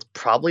it, it's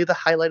probably the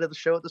highlight of the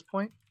show at this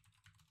point,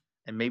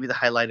 and maybe the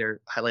highlight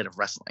of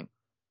wrestling.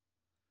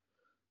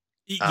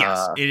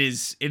 Yes, it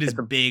is. It is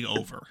a big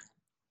over.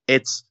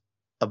 It's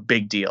a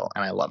big deal,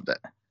 and I loved it.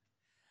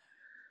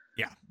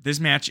 Yeah, this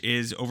match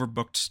is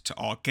overbooked to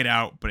all get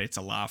out, but it's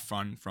a lot of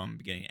fun from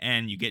beginning to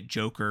end. You get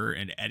Joker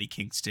and Eddie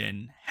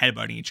Kingston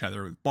headbutting each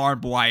other with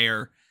barbed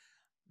wire.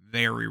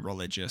 Very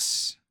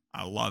religious.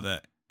 I love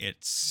it.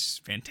 It's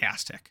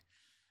fantastic.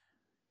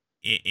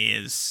 It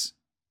is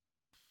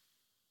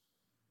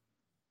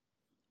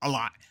a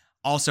lot.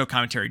 Also,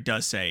 commentary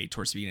does say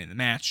towards the beginning of the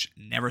match,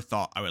 never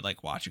thought I would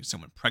like watching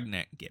someone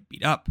pregnant get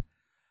beat up.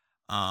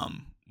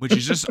 Which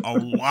is just a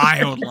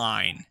wild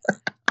line.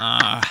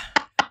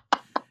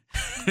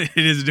 It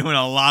is doing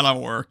a lot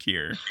of work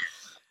here.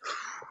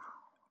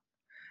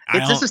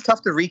 This is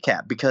tough to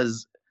recap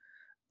because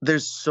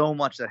there's so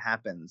much that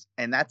happens,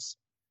 and that's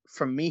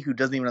from me who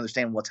doesn't even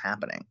understand what's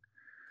happening.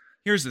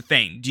 Here's the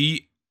thing.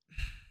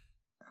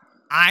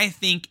 I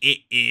think it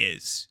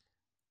is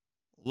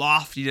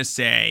lofty to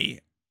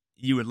say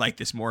you would like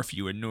this more if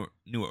you knew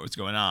what was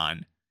going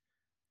on.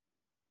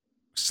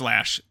 /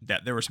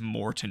 that there was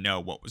more to know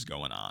what was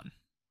going on.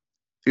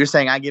 You're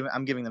saying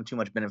I'm giving them too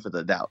much benefit of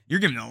the doubt. You're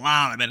giving a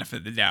lot of benefit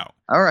of the doubt.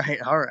 All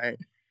right.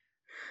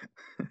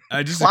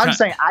 I'm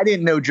saying I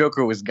didn't know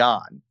Joker was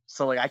gone,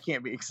 so I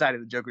can't be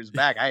excited that Joker's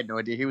back. I had no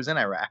idea he was in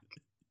Iraq.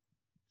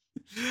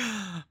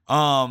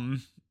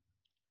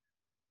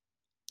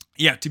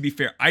 Yeah, to be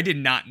fair, I did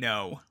not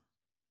know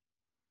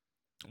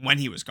when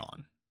he was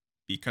gone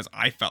because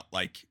I felt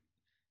like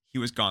he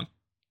was gone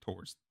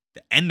towards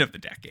the end of the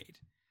decade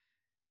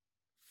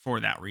for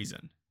that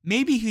reason.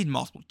 Maybe he had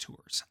multiple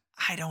tours.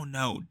 I don't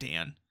know,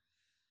 Dan.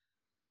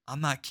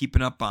 I'm not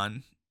keeping up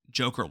on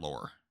Joker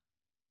lore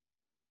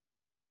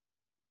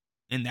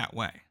in that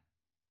way.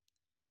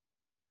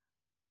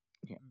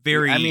 Yeah.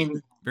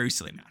 Very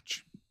silly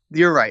match.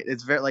 You're right.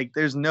 It's very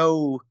there's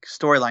no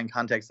storyline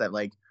context that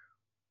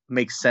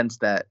makes sense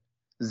that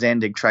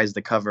Zandig tries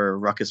to cover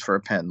Ruckus for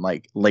a pin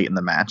late in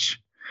the match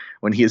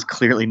when he is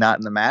clearly not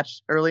in the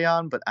match early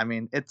on. But I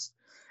mean, it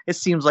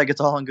seems like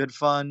it's all in good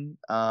fun.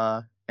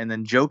 And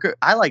then Joker,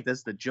 I like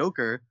this. The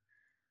Joker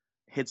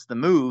hits the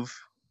move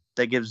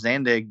that gives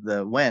Zandig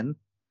the win.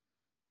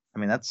 I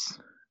mean, that's,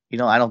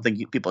 I don't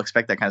think people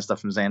expect that kind of stuff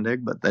from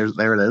Zandig, but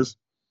there it is.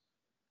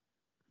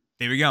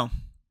 There we go.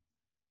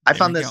 I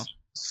found this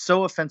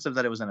so offensive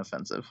that it was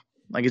inoffensive.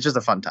 It's just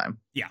a fun time.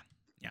 Yeah.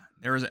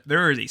 There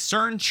is a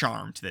certain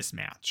charm to this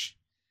match.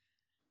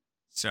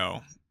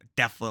 So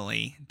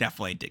definitely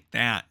dig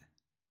that.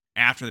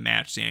 After the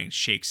match, Zandig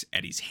shakes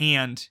Eddie's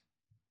hand.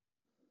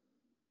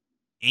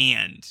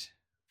 And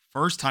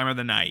first time of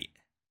the night,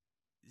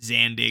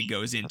 Zandig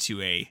goes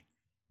into a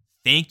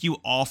thank you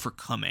all for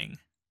coming.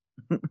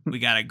 We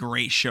got a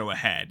great show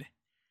ahead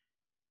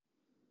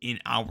in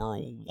hour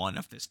 1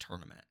 of this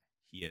tournament.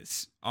 He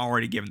is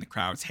already giving the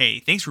crowds, hey,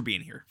 thanks for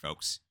being here,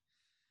 folks.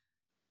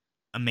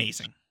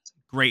 Amazing.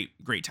 Great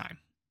time.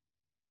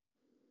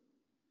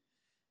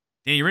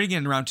 Dan, you ready to get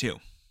into round 2?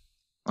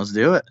 Let's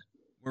do it.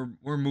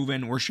 We're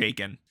moving, we're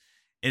shaking.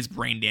 It's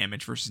Brain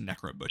Damage versus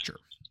Necro Butcher.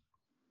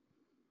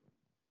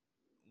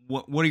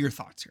 What are your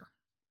thoughts here?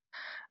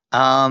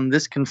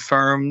 This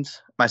confirmed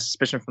my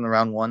suspicion from the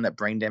round 1 that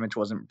Brain Damage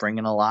wasn't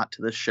bringing a lot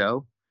to this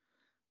show.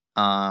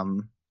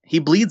 He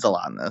bleeds a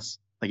lot in this.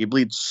 He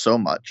bleeds so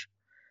much.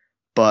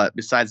 But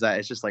besides that,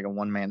 it's just a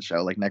one-man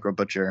show. Necro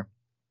Butcher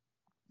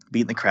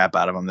beating the crap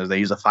out of him. They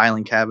use a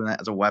filing cabinet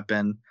as a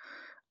weapon.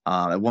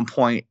 At one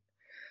point,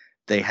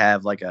 they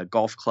have a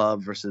golf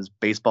club versus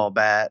baseball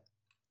bat,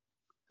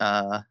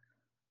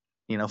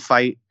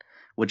 fight,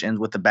 which ends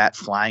with the bat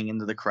flying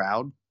into the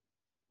crowd,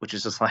 which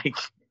is just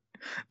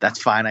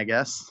that's fine, I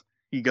guess.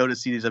 You go to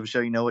CZW show,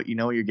 you know what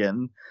you're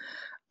getting.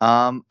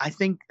 I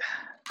think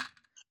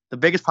the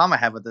biggest problem I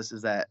have with this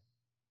is that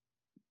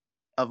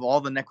of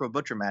all the Necro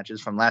Butcher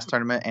matches from last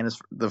tournament and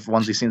the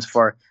ones we've seen so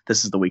far,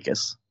 this is the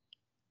weakest.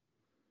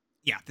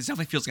 Yeah, this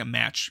definitely feels like a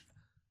match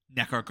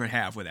Necro could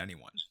have with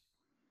anyone.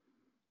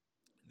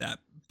 That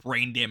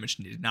Brain Damage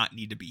did not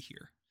need to be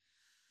here.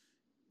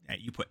 That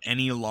you put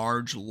any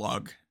large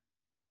lug,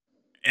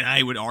 and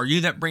I would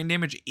argue that Brain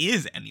Damage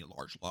is any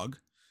large lug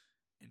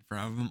in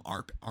front of him,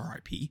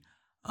 RIP.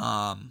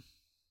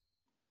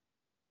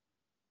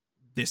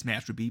 This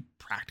match would be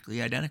practically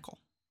identical.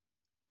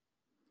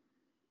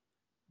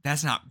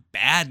 That's not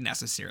bad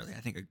necessarily.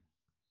 I think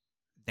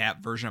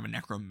that version of a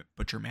Necro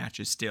Butcher match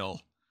is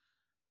still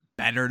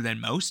better than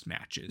most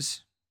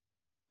matches,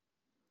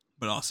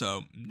 but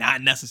also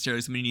not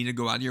necessarily something you need to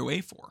go out of your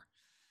way for,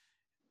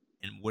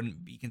 and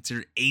wouldn't be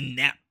considered a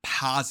net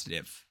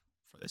positive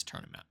for this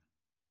tournament.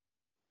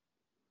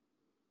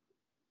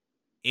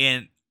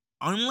 And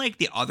unlike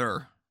the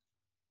other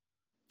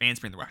fans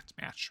bring the records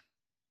match,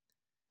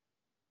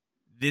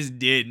 this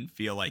did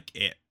feel like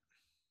it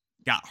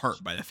got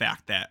hurt by the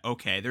fact that,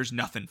 okay, there's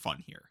nothing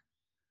fun here.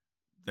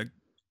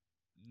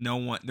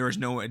 There was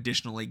no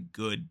additionally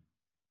good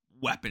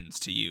weapons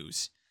to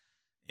use.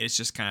 It's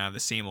just kind of the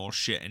same old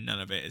shit, and none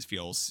of it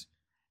feels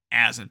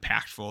as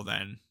impactful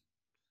than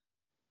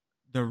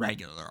the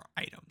regular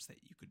items that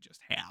you could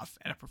just have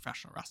at a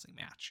professional wrestling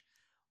match,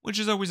 which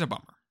is always a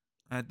bummer.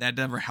 That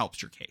never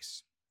helps your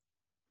case.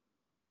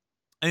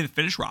 I think the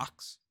finish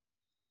rocks.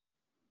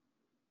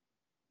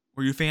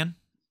 Were you a fan?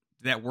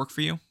 Did that work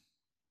for you?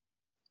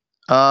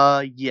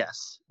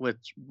 Yes. With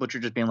Butcher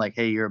just being like,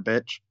 "Hey, you're a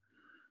bitch."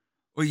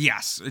 Well,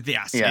 yes.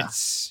 Yeah.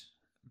 It's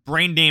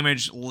brain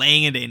damage,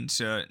 laying it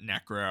into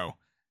Necro,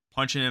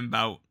 punching him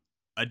about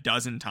a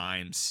dozen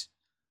times,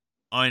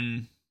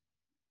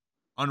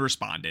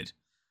 unresponded.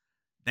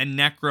 Then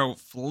Necro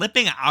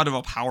flipping out of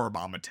a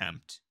powerbomb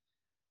attempt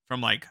from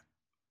like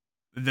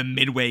the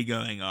midway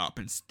going up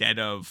instead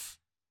of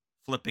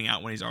flipping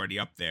out when he's already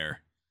up there.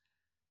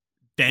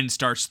 Then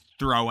starts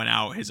throwing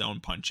out his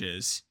own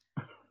punches.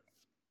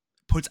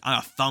 Puts on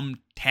a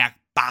thumbtack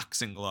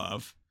boxing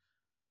glove.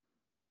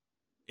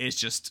 It's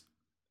just,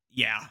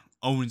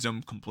 owns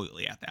him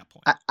completely at that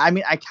point. I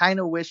mean, I kind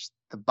of wish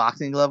the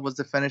boxing glove was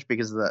the finish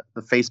because the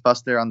face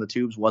buster on the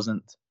tubes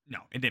wasn't. No,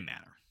 it didn't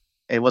matter.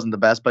 It wasn't the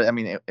best, but I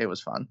mean, it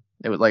was fun.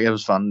 It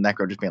was fun.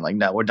 Necro just being like,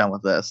 "No, we're done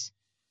with this."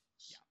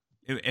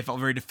 Yeah, it felt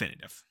very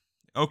definitive.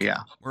 Okay,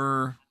 yeah.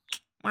 we're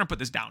gonna put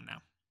this down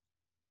now.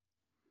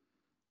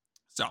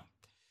 So,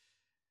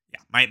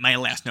 yeah, my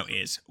last note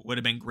is would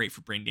have been great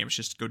for brain damage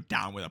just to go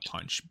down with a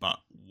punch, but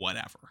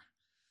whatever.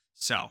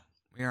 So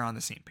we are on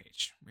the same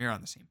page.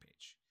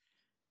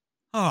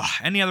 Oh,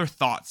 any other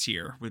thoughts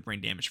here with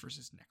brain damage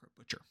versus Necro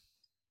Butcher?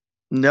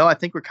 No, I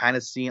think we're kind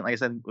of seeing, like I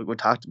said, we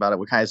talked about it.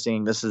 We're kind of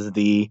seeing this is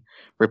the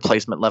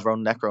replacement level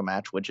Necro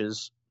match, which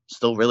is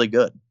still really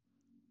good.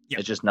 Yeah.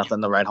 It's just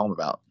nothing to write home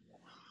about.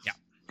 Yeah.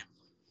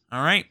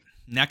 All right.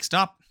 Next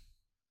up,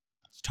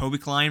 it's Toby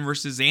Klein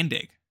versus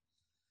Zandig.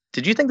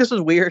 Did you think this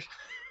was weird?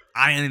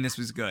 I didn't think this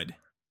was good.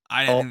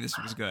 I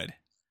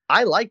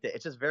liked it.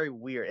 It's just very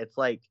weird. It's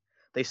like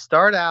they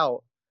start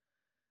out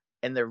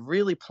and they're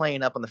really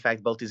playing up on the fact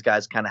that both these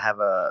guys kind of have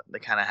a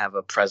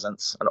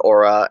presence, an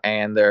aura,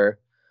 and they're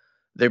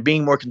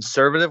being more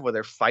conservative where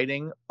they're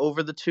fighting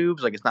over the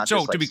tubes. Like it's not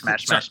just like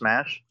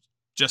smash.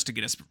 Just to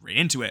get us right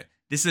into it,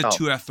 this is a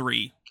 2 out of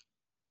 3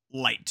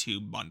 light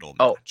tube bundle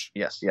match.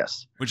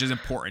 Yes. Which is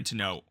important to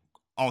note.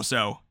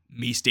 Also,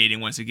 me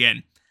stating once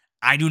again,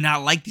 I do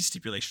not like these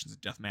stipulations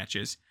of death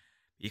matches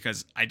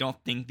because I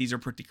don't think these are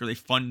particularly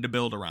fun to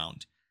build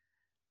around.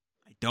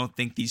 I don't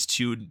think these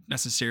two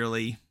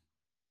necessarily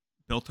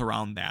built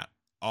around that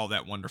all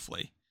that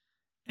wonderfully.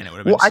 And it would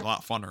have been a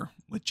lot funner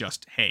with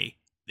just, hey,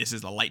 this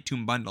is a light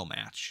tube bundle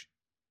match,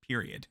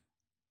 period.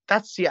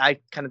 I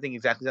kind of think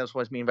exactly that's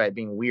what I mean by it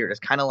being weird. It's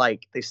kind of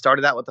like they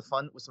started out with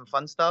some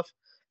fun stuff,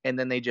 and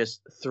then they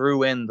just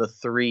threw in the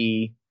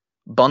 3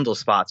 bundle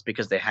spots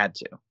because they had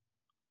to.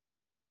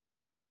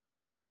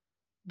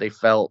 It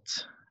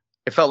felt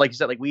like you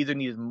said, like we either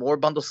needed more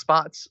bundle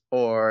spots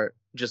or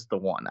just the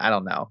one. I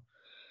don't know.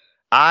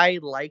 I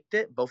liked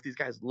it. Both these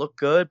guys look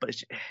good, but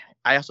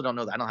I also don't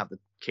know that I don't have the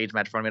cage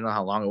match in front of me. I don't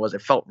know how long it was.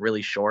 It felt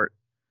really short,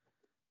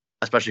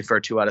 especially for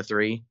a 2 out of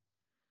 3.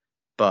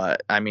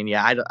 But I mean,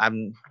 I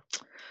think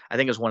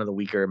it was one of the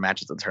weaker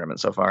matches of the tournament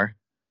so far.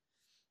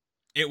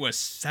 It was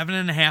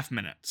 7.5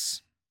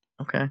 minutes.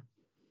 Okay.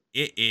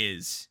 It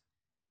is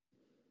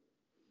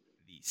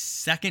the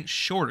second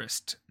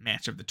shortest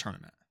match of the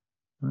tournament.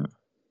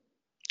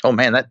 Oh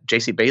man, that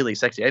JC Bailey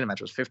sexy item match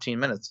was 15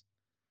 minutes.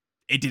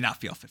 It did not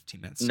feel 15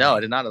 minutes. No,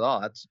 it did not at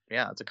all. It's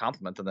a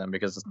compliment to them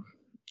because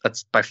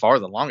that's by far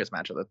the longest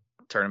match of the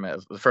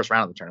tournament, the first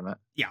round of the tournament.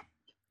 Yeah.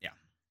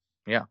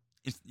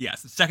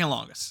 It's the second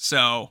longest.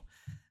 So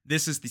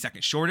this is the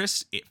second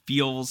shortest. It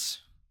feels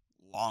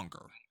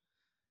longer.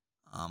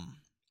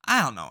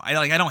 I don't know.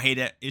 I don't hate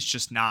it. It's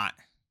just not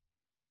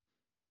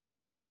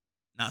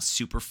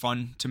super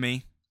fun to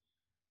me.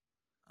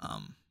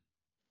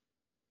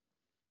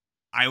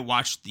 I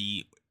watched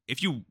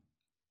if you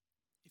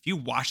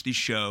watch these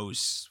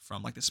shows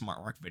from like the Smart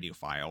Mark video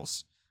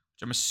files,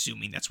 which I'm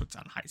assuming that's what's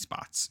on High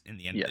Spots in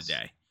the end of the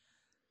day.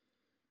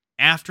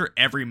 After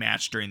every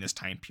match during this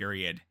time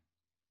period,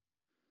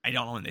 I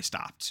don't know when they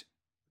stopped,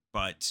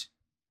 but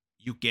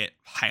you get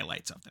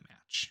highlights of the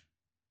match.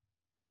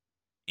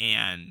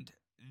 And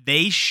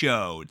they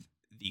showed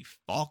the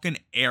Falcon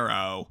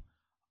Arrow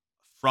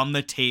from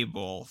the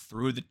table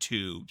through the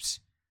tubes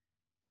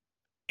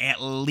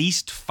at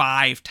least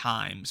 5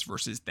 times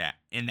versus that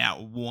in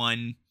that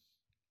 1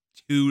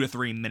 2 to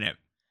 3 minute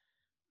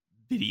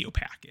video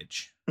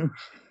package.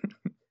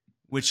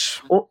 Which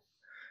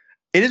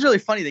it is really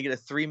funny they get a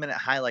 3-minute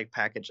highlight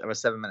package of a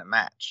 7-minute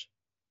match.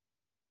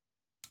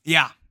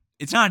 Yeah,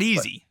 it's not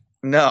easy.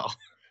 But, no.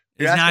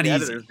 It's not easy.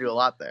 Editors do a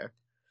lot there.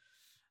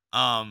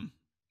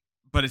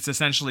 But it's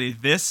essentially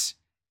this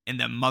and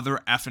the mother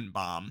effing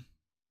bomb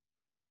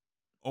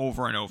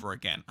over and over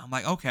again. I'm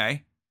like,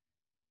 okay.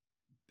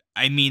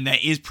 I mean,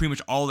 that is pretty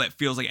much all that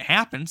feels like it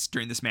happens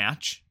during this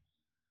match.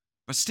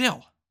 But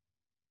still,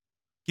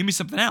 give me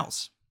something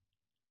else.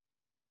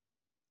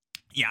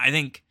 Yeah, I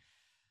think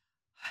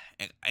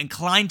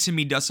Klein to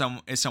me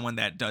is someone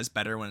that does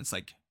better when it's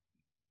like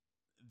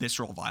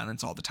visceral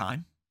violence all the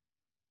time.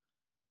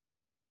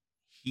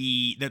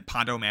 The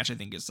Pondo match, I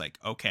think, is like,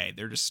 okay,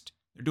 they're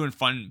doing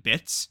fun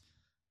bits,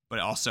 but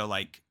also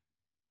like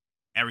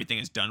everything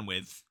is done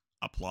with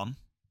aplomb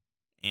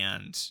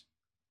and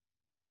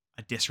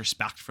a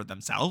disrespect for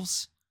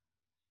themselves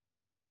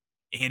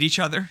and each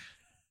other.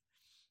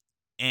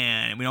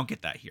 And we don't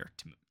get that here,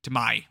 to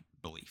my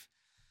belief.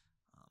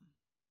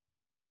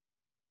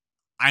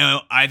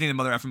 I think the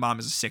mother effing bomb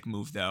is a sick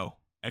move, though,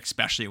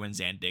 especially when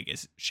Zandig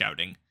is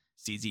shouting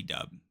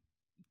CZW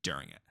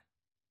during it.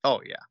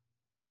 Oh, yeah.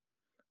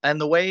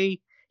 And the way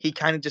he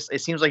kind of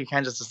it seems like he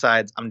kind of just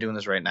decides, I'm doing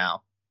this right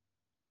now.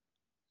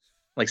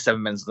 Like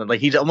 7 minutes, like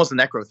he's almost a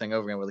Necro thing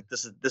over again. We're like,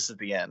 this is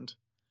the end.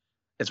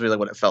 It's really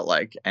what it felt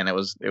like, and it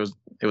was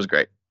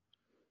great.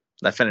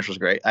 That finish was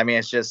great. I mean,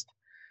 it's just,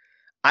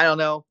 I don't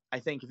know. I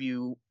think if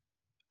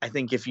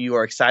you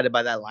are excited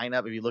by that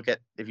lineup, if you look at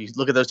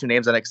those two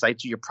names that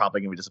excite you, you're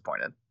probably gonna be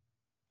disappointed.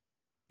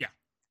 Yeah.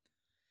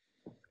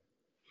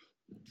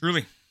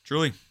 Truly.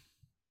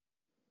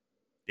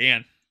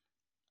 Dan.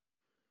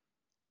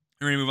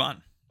 We're going to move on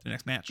to the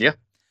next match. Yeah.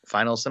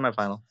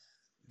 Semifinal.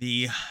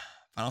 The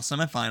final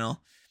semifinal,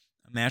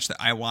 a match that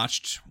I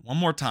watched one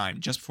more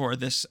time just before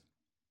this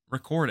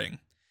recording,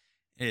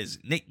 is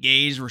Nick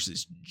Gage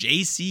versus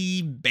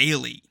JC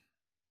Bailey.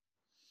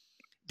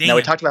 Dan. Now,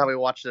 we talked about how we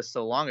watched this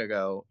so long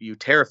ago. You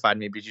terrified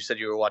me because you said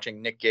you were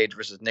watching Nick Gage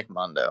versus Nick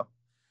Mondo.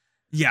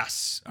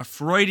 Yes, a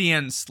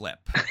Freudian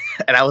slip.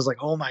 And I was like,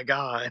 oh my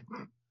God.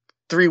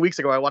 3 weeks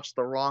ago, I watched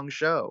the wrong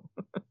show.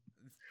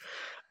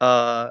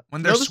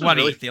 When they're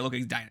sweaty, they look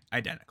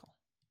identical.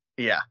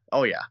 Yeah.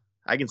 Oh, yeah.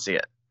 I can see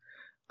it.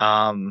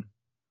 I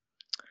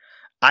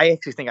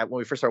actually think when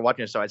we first started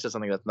watching it, so I said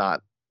something that's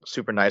not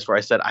super nice, where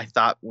I said I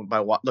thought by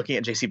looking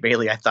at JC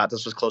Bailey, I thought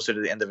this was closer to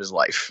the end of his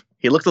life.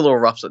 He looked a little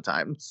rough at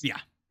times. Yeah.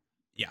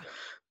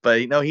 But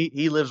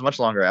he lives much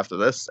longer after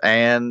this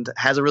and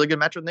has a really good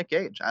match with Nick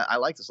Gage. I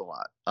like this a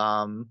lot.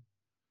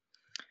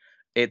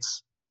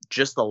 It's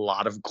just a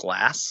lot of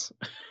glass.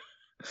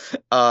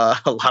 A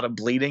lot of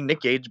bleeding.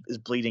 Nick Gage is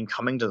bleeding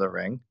coming to the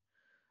ring.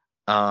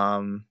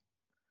 There's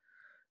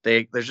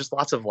just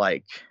lots of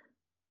like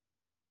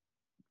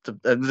the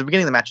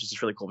beginning of the match is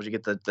just really cool, but you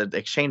get the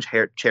exchange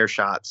chair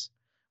shots,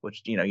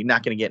 which you're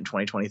not going to get in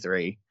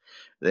 2023.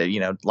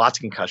 Lots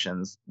of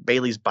concussions.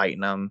 Bailey's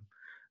biting them,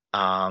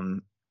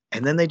 and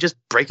then they just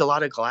break a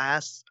lot of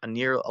glass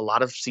near a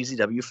lot of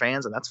CZW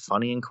fans, and that's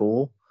funny and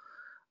cool.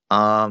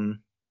 I mean,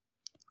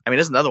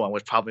 there's another one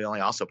which probably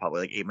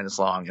like 8 minutes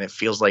long, and it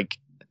feels like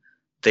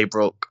they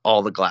broke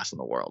all the glass in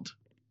the world.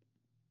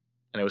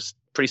 And it was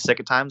pretty sick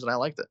at times, and I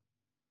liked it.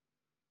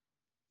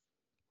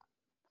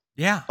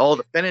 Yeah. Oh,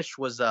 the finish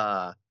was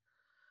it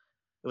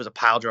was a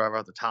pile driver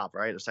at the top,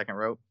 right? The second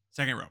rope.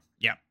 Second rope.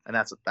 Yeah. And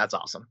that's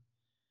awesome.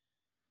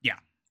 Yeah.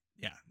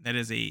 That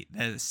is a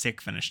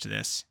sick finish to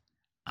this.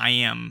 I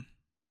am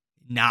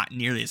not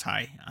nearly as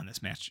high on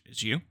this match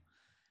as you.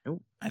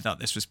 Nope. I thought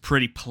this was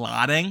pretty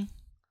plodding.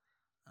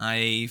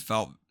 I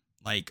felt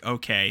like,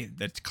 okay,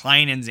 the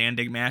Klein and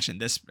Zandig match and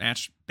this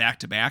match back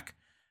to back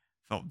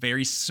felt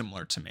very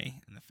similar to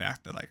me in the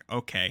fact that, like,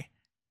 okay,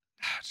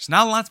 just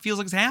not a lot feels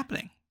like it's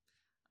happening.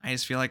 I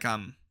just feel like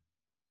I'm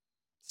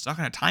stuck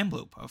in a time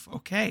loop of,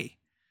 okay,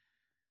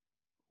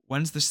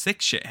 when's the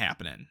sick shit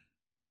happening?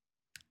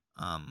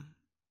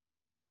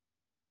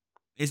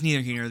 It's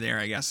neither here nor there,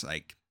 I guess.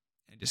 Like,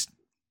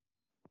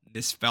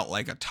 this felt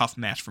like a tough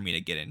match for me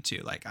to get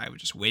into. Like, I was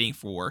just waiting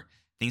for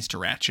things to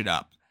ratchet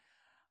up.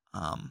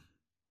 And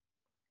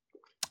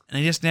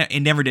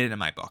it never did in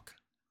my book,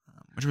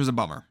 which was a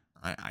bummer.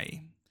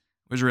 I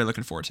was really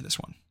looking forward to this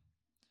one.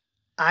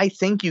 I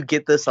think you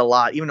get this a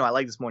lot, even though I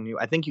like this more than you.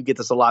 I think you get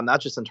this a lot, not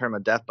just in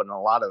Tournament of Death, but in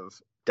a lot of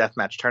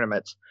deathmatch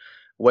tournaments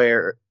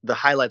where the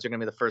highlights are going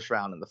to be the first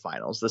round and the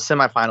finals. The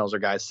semifinals are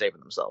guys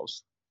saving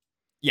themselves.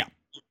 Yeah.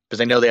 Because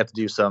they know they have to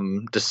do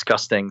some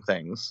disgusting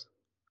things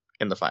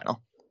in the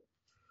final.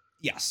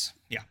 Yes.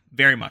 Yeah.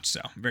 Very much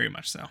so. Very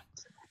much so.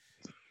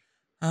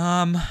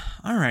 All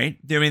right.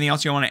 Do you have anything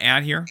else you want to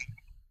add here?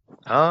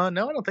 No, I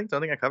don't think so. I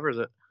think that covers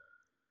it.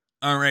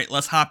 All right.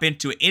 Let's hop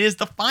into it. It is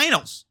the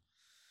finals.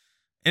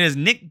 It is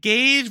Nick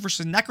Gage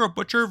versus Necro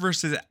Butcher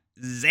versus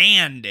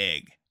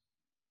Zandig.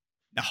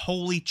 The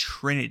Holy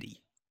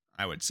Trinity,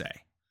 I would say,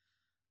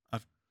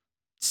 of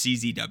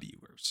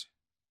CZWers.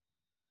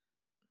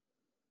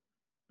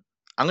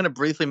 I'm going to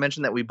briefly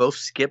mention that we both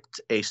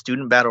skipped a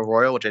student battle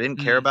royal, which I didn't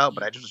care about,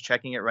 but I just was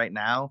checking it right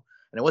now.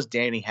 And it was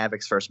Danny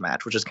Havoc's first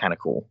match, which is kind of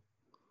cool.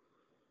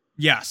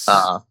 Yes.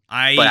 I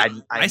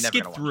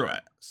skipped through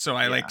it. So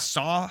I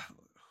saw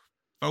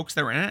folks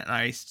that were in it, and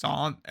I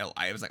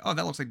was like, oh,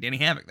 that looks like Danny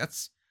Havoc.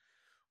 That's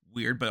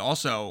weird, but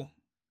also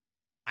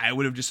I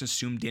would have just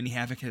assumed Danny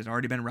Havoc had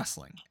already been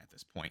wrestling at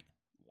this point.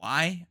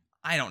 Why?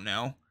 I don't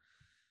know.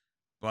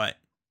 But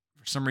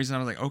for some reason, I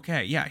was like,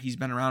 okay, yeah, he's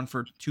been around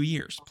for 2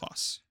 years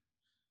plus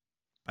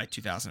by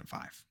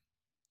 2005.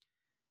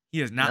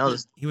 He is not. No,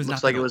 he was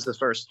looks not like it was the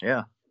first.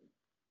 Yeah.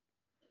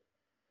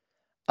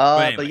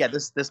 But anyway, but yeah,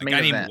 this a main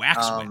guy named event.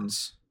 Wax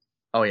wins.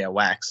 Oh yeah,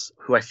 Wax,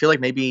 who I feel like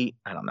maybe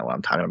I don't know what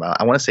I'm talking about.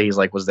 I want to say he's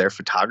like was their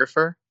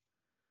photographer,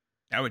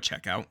 That would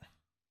check out.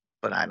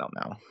 but I don't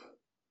know.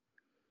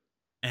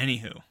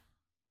 Anywho,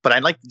 But I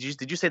like.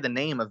 Did you say the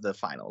name of the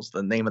finals?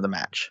 The name of the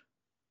match?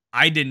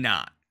 I did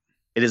not.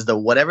 It is the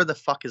whatever the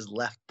fuck is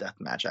left death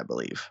match, I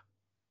believe.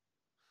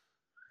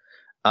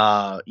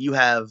 You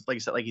have like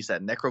you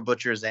said, Necro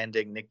Butcher,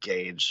 Zandig, Nick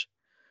Gage,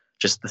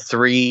 just the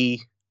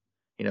three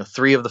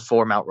of the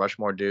 4 Mount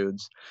Rushmore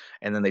dudes,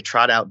 and then they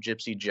trot out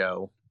Gypsy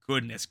Joe.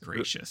 Goodness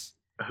gracious.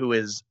 Who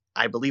is,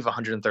 I believe,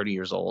 130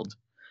 years old,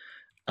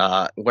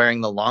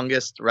 wearing the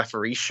longest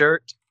referee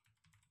shirt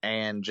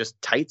and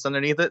just tights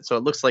underneath it. So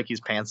it looks like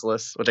he's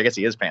pantsless, which I guess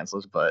he is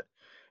pantsless, but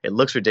it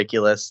looks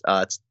ridiculous.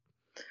 It's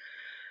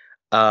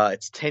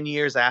 10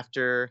 years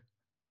after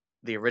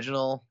the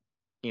original,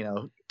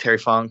 Terry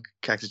Funk,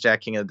 Cactus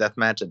Jack, King of the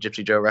Deathmatch that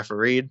Gypsy Joe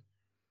refereed.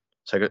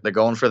 So they're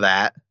going for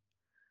that.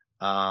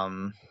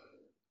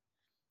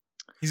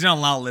 He's not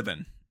allowed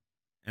living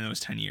in those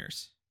 10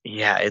 years.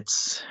 Yeah,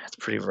 it's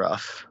pretty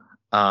rough.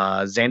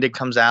 Zandig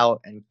comes out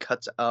and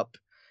cuts up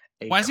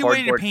a Why is he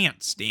wearing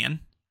pants,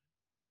 Dan?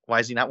 Why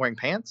is he not wearing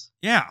pants?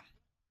 Yeah.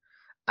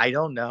 I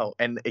don't know.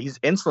 And he's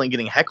instantly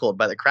getting heckled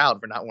by the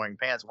crowd for not wearing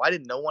pants. Why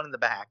did no one in the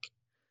back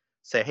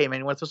say, hey, man,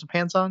 you want to throw some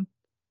pants on?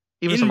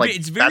 Even some,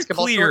 it's very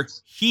basketball clear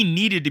shorts? he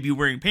needed to be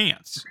wearing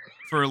pants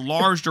for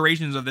large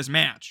durations of this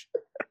match.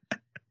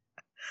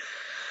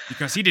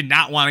 Because he did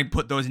not want to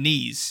put those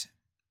knees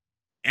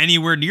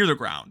anywhere near the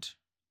ground.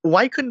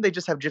 Why couldn't they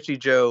just have Gypsy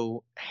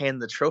Joe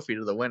hand the trophy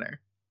to the winner?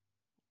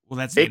 Well,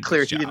 that's it's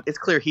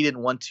clear he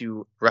didn't want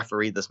to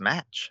referee this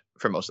match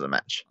for most of the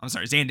match. I'm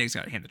sorry, Zandig's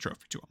got to hand the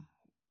trophy to him.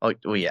 Oh,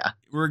 well, yeah.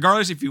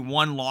 Regardless if he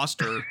won,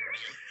 lost, or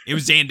it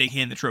was Zandig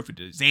hand the trophy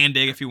to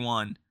Zandig if he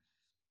won,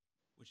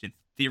 which in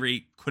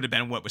theory could have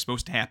been what was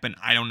supposed to happen.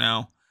 I don't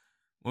know.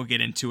 We'll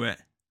get into it.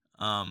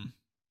 I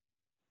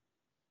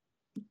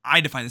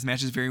define this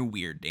match as very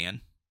weird,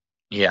 Dan.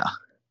 Yeah.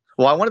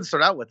 Well, I wanted to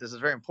start out with this is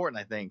very important,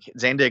 I think.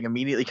 Zandig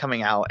immediately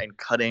coming out and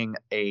cutting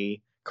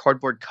a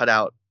cardboard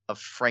cutout of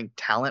Frank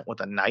Talent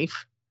with a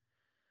knife.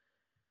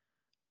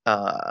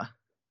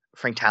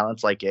 Frank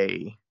Talent's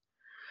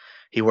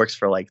he works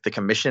for the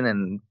commission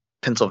in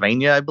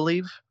Pennsylvania, I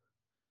believe.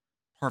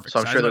 Perfect. So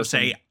I'm sure they'll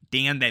say,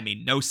 Dan, that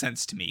made no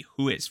sense to me.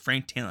 Who is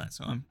Frank Talent?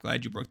 So I'm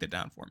glad you broke that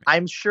down for me.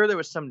 I'm sure there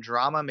was some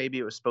drama. Maybe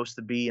it was supposed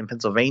to be in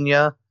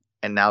Pennsylvania,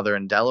 and now they're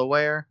in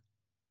Delaware.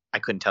 I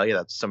couldn't tell you.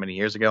 That's so many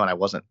years ago, and I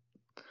wasn't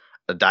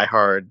a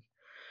diehard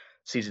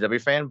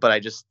CZW fan, but I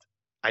just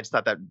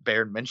thought that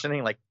bared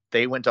mentioning.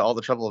 They went to all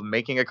the trouble of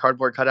making a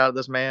cardboard cutout of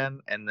this man,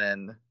 and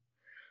then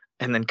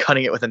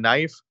cutting it with a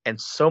knife.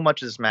 And so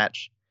much of this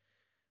match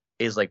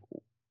is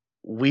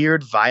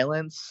weird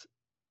violence,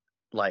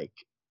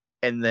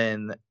 and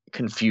then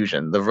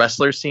confusion. The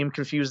wrestlers seem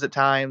confused at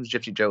times.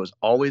 Gypsy Joe is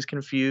always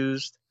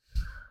confused.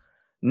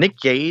 Nick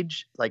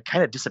Gage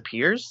kind of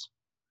disappears,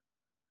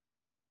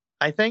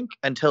 I think,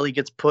 until he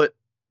gets put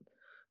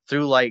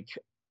through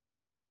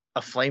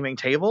a flaming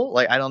table.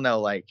 I don't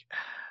know.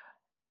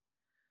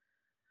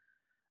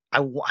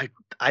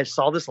 I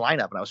saw this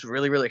lineup and I was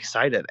really, really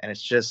excited, and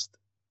it's just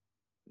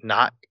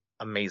not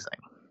amazing.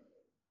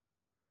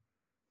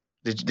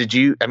 Did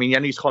you? I mean, I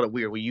know you called it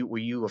weird. Were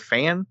you a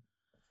fan?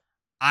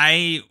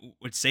 I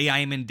would say I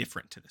am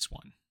indifferent to this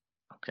one.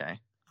 Okay.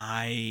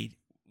 I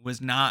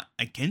was not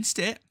against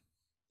it,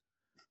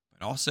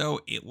 but also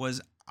it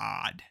was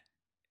odd.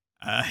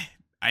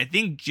 I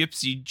think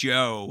Gypsy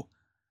Joe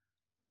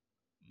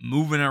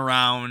moving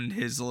around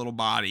his little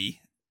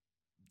body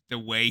the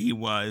way he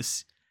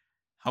was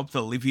helped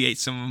alleviate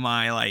some of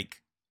my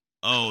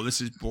oh, this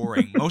is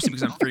boring. Mostly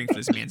because I'm fearing for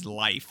this man's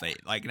life.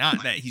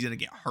 Not that he's gonna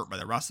get hurt by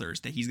the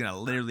wrestlers, that he's gonna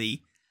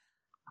literally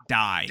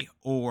die,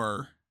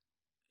 or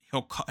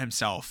he'll cut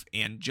himself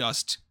and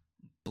just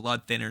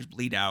blood thinners,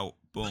 bleed out,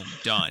 boom,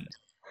 done.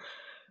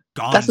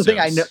 Gonzos. That's the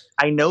thing.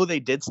 I know they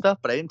did stuff,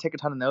 but I didn't take a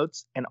ton of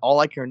notes, and all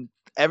I can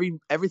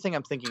everything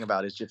I'm thinking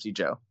about is Gypsy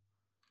Joe.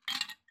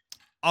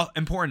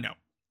 Important note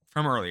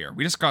from earlier.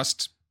 We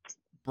discussed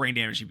brain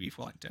damage to Beef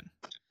Wellington.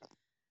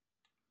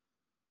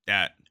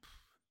 That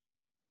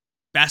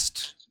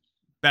best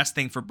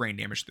thing for brain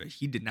damage, that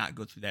he did not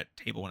go through that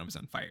table when it was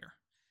on fire.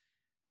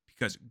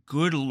 Because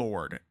good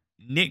Lord,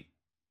 Nick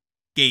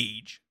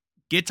Gage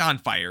gets on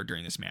fire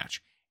during this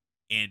match,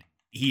 and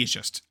he is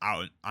just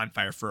out on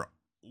fire for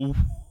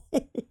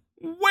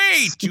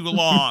way too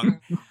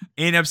long,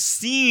 an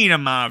obscene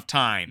amount of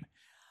time.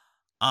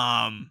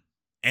 And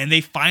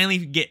they finally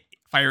get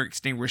fire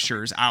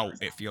extinguishers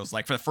out, it feels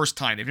like, for the first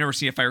time. They've never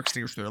seen a fire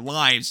extinguisher in their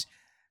lives.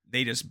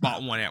 They just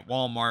bought one at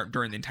Walmart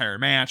during the entire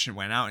match and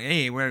went out,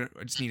 hey, I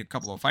just need a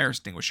couple of fire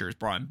extinguishers,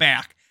 brought him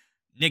back.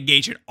 Nick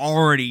Gage had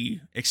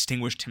already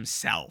extinguished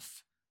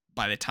himself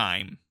by the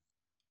time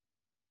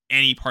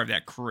any part of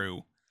that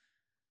crew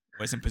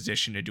was in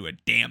position to do a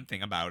damn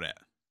thing about it.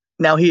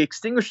 Now he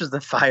extinguishes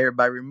the fire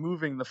by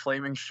removing the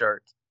flaming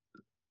shirt.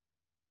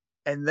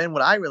 And then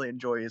what I really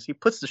enjoy is he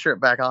puts the shirt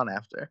back on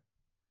after.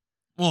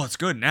 Well, it's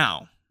good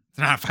now. It's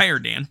not a fire,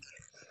 Dan.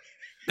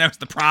 That was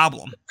the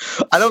problem.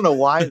 I don't know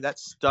why that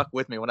stuck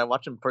with me. When I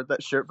watched him put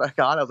that shirt back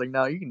on, I was like,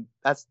 no, you can,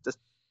 that's just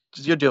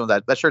you're doing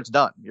that. That shirt's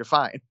done. You're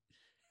fine.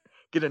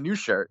 Get a new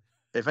shirt,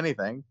 if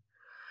anything.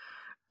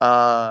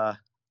 I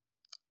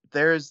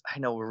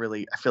know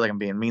I feel like I'm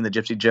being mean to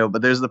Gypsy Joe,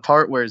 but there's the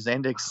part where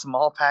Zandig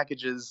small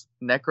packages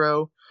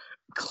Necro,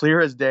 clear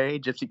as day.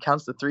 Gypsy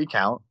counts the 3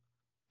 count,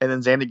 and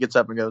then Zandig gets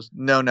up and goes,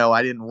 no,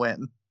 I didn't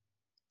win.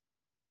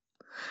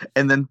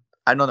 And then,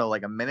 I don't know,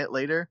 like a minute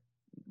later,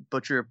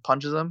 Butcher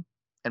punches him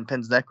and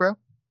pins Necro,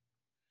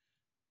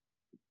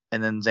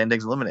 and then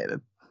Zandig's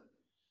eliminated.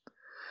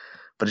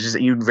 But it's just,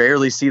 you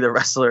rarely see the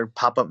wrestler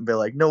pop up and be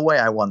like, no way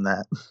I won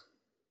that.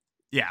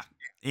 Yeah.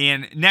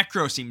 And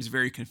Necro seems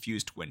very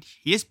confused when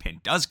his pin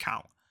does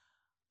count.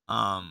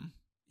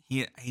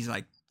 He's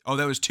like, oh,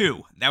 that was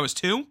 2. That was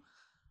 2?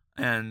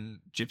 And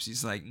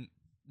Gypsy's like,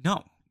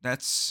 no,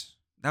 that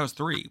was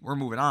 3. We're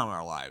moving on with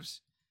our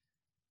lives.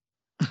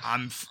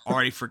 I'm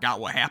already forgot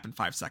what happened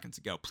 5 seconds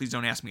ago. Please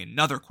don't ask me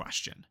another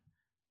question.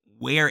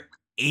 Where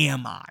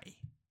am I?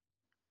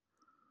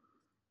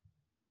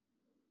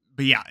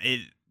 But yeah,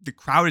 the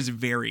crowd is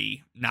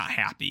very not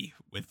happy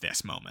with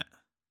this moment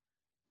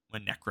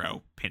when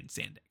Necro pins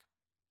Zandig.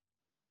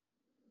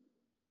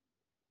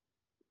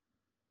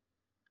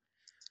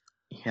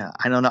 Yeah,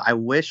 I don't know. I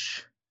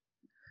wish.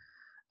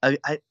 I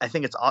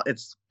think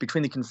it's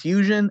between the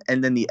confusion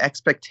and then the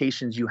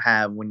expectations you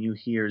have when you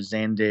hear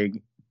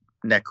Zandig,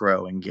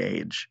 Necro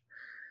engage.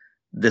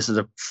 This is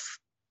a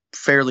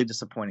fairly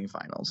disappointing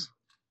finals.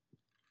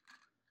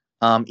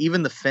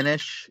 Even the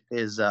finish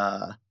is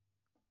what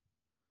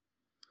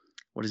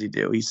does he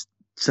do? He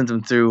sends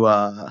him through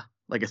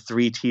like a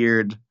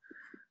 3-tiered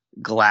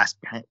glass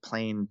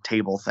plane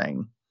table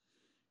thing.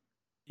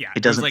 Yeah,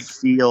 it doesn't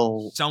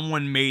feel.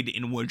 Someone made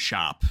in wood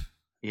shop.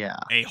 Yeah,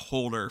 a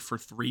holder for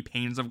 3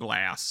 panes of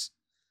glass,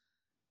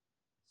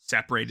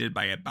 separated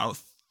by about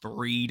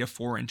 3 to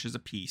 4 inches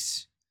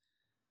apiece,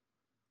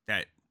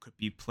 that could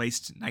be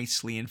placed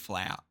nicely and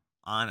flat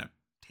on a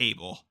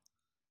table,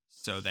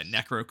 so that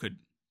Necro could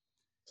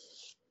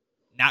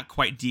not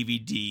quite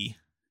DVD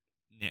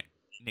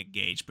Nick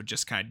Gage, but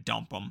just kind of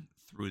dump him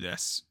through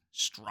this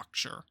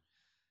structure.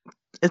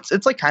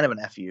 It's like kind of an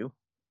FU.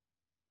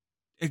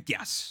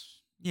 Yes.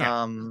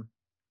 Yeah.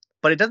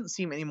 But it doesn't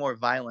seem any more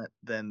violent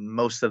than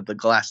most of the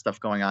glass stuff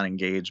going on in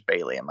Gage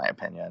Bailey, in my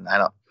opinion. I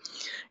don't,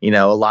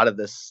 a lot of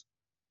this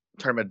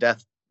Tournament of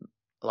Death,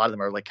 a lot of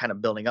them are like kind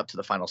of building up to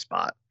the final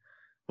spot,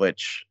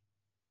 which,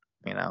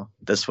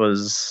 this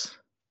was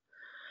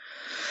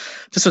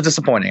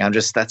disappointing.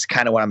 That's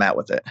kind of what I'm at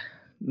with it.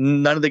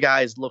 None of the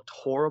guys looked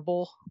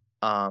horrible.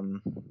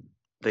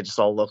 They just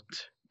all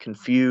looked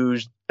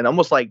confused and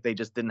almost like they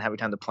just didn't have any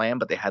time to plan,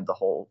 but they had the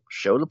whole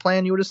show to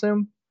plan, you would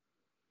assume.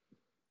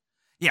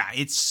 Yeah,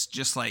 it's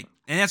just like,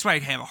 and that's why I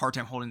have a hard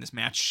time holding this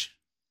match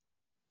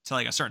to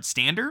like a certain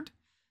standard.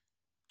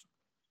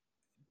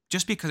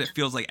 Just because it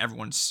feels like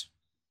everyone's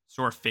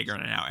sort of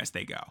figuring it out as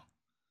they go.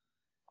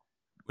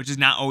 Which is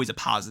not always a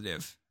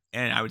positive.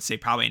 And I would say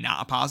probably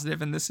not a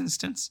positive in this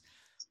instance.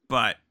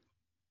 But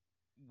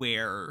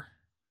where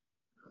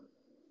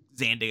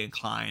Zandig and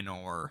Klein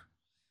or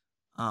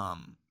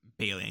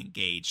Bailey and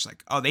Gage,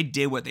 like, oh, they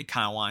did what they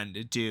kind of wanted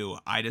to do.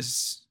 I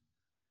just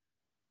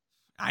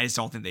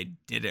don't think they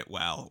did it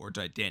well, or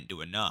they didn't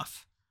do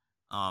enough.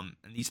 And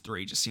these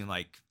 3 just seem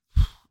like,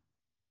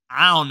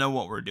 I don't know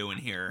what we're doing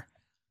here.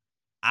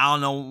 I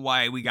don't know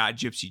why we got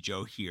Gypsy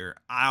Joe here.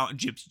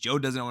 Gypsy Joe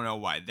doesn't know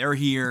why they're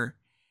here.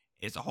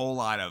 It's a whole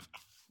lot of,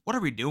 what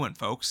are we doing,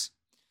 folks?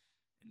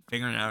 And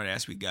figuring it out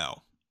as we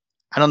go.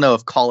 I don't know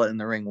if Call It in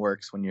the Ring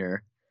works when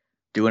you're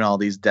doing all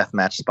these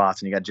deathmatch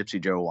spots and you got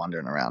Gypsy Joe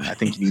wandering around. I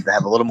think you need to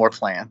have a little more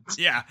plans.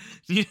 Yeah,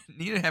 you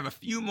need to have a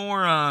few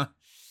more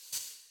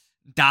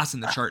dots in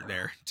the chart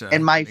there.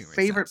 And my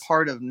favorite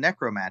part of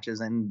Necro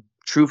matches, and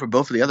true for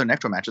both of the other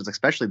Necro matches,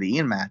 especially the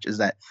Ian match, is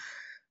that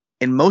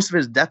in most of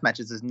his death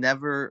matches,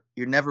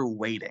 you're never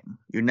waiting.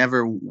 You're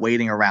never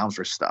waiting around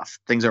for stuff.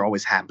 Things are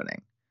always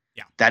happening.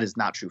 Yeah, that is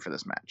not true for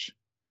this match.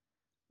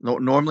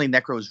 Normally,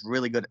 Necro is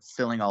really good at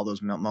filling all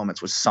those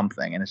moments with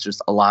something, and it's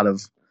just a lot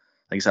of,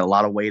 like I said, a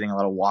lot of waiting, a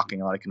lot of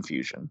walking, a lot of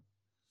confusion.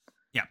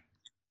 Yeah,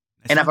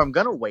 and if I'm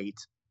gonna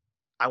wait,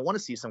 I want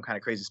to see some kind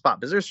of crazy spot,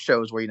 because there's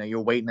shows where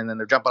you're waiting and then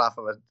they're jumping off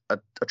of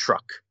a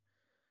truck,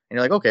 and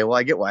you're like, okay, well,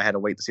 I get why I had to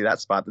wait to see that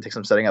spot. That takes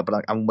some setting up,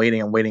 but I'm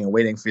waiting and waiting and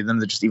waiting for them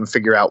to just even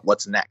figure out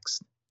what's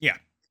next. Yeah,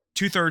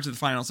 2/3 of the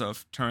finals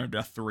of Tournament of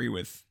Death 3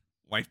 with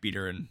Wife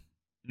Beater and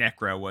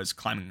Necro was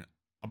climbing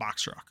a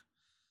box truck.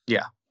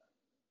 Yeah,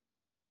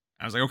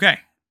 I was like, okay,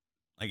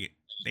 like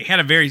they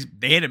had very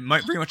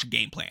much a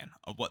game plan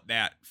of what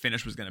that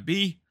finish was going to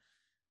be.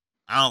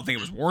 I don't think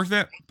it was worth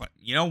it, but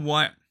you know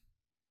what?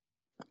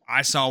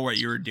 I saw what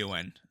you were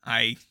doing.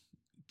 I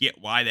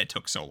get why that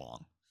took so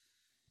long.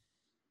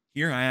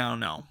 Here, I don't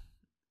know.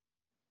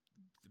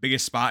 The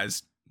biggest spot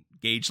is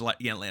Gage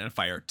getting landed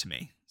fire to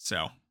me.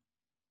 So,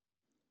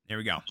 there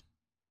we go.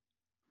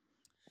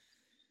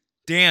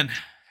 Dan,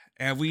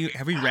 have we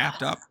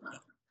wrapped up?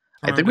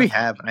 I think we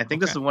have, and I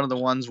think this is one of the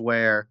ones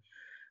where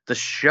the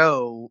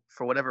show,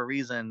 for whatever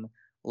reason,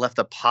 left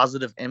a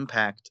positive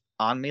impact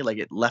on me. Like,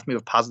 it left me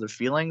with positive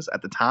feelings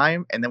at the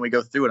time, and then we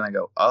go through it, and I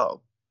go,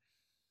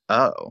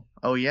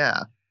 oh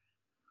yeah.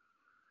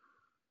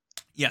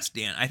 Yes,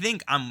 Dan. I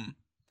think I'm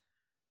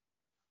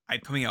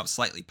coming out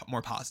slightly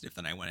more positive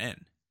than I went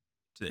in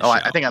to this show.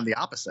 I think I'm the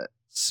opposite.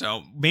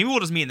 So maybe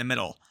we'll just meet in the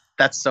middle.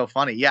 That's so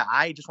funny. Yeah,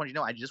 I just want you to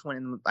know, I just went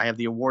in. I have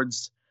the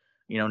awards,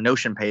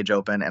 Notion page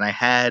open, and I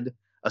had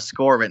a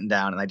score written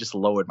down, and I just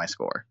lowered my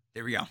score.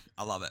 There we go.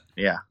 I love it.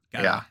 Yeah.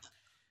 Yeah.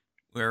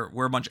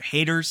 We're a bunch of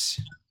haters,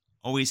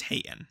 always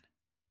hating,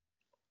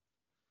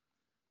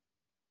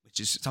 which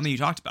is something you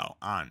talked about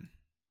on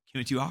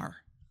Q2R.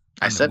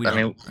 I said,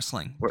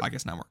 Wrestling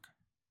Podcast Network.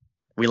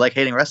 We like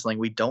hating wrestling.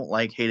 We don't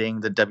like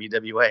hating the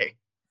WWA.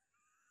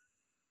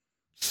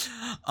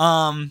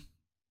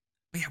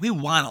 Yeah, we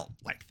want to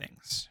like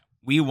things.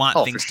 We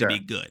want things to be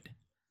good.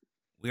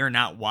 We are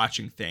not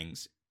watching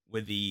things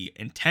with the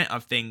intent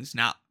of things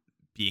not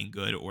being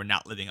good or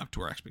not living up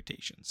to our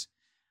expectations.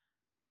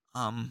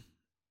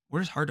 We're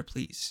just hard to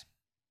please.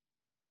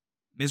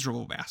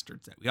 Miserable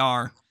bastards that we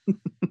are.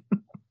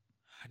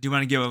 I do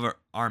want to give over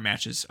our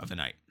matches of the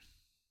night.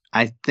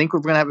 I think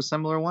we're going to have a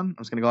similar one. I'm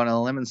just going to go on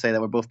a limb and say that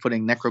we're both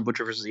putting Necro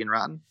Butcher versus Ian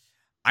Rotten.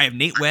 I have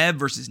Nate Webb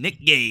versus Nick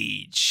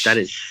Gage. That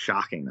is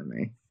shocking to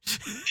me.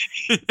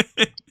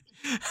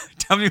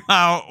 Tell me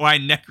why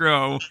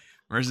Necro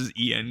versus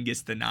Ian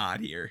gets the nod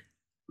here.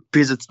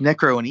 Because it's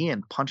Necro and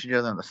Ian punching each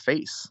other in the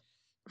face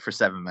for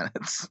 7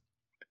 minutes.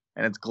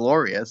 And it's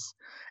glorious.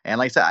 And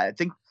like I said, I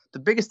think the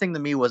biggest thing to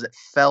me was it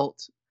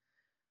felt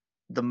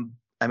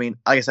like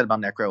I said about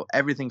Necro,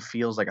 everything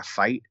feels like a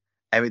fight.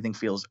 Everything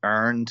feels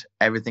earned.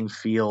 Everything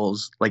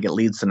feels like it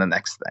leads to the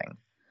next thing.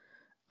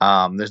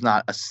 There's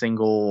not a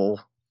single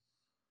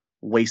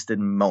wasted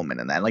moment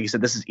in that. Like you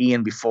said, this is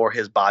Ian before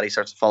his body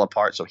starts to fall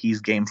apart, so he's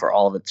game for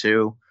all of it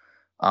too.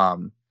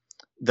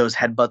 Those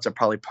headbutts are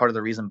probably part of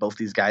the reason both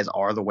these guys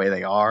are the way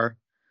they are.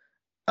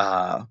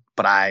 But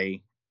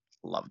I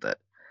loved it.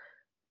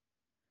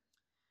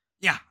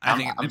 Yeah, I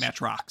think the match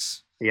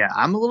rocks. Yeah,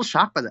 I'm a little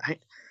shocked by that.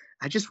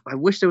 I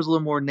wish there was a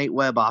little more Nate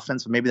Webb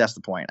offense, but maybe that's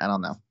the point. I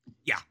don't know.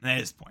 Yeah, that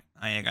is the point.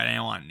 I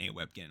don't want Nate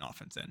Webb getting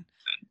offense in.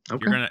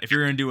 Okay. If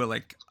you're gonna do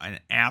an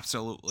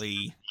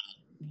absolutely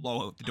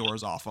blow out the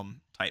doors off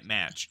him type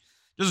match,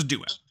 just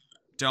do it.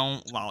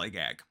 Don't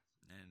lollygag.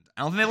 And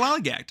I don't think they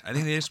lollygagged. I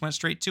think they just went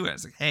straight to it.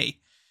 It's like, hey,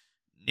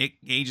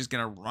 Nick Gage is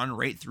gonna run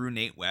right through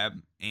Nate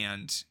Webb,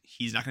 and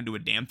he's not gonna do a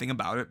damn thing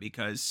about it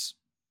because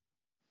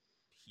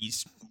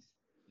he's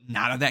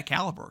not of that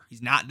caliber.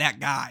 He's not that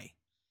guy.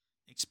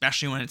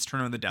 Especially when it's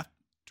tournament of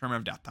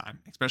death time.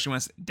 Especially when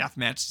it's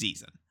deathmatch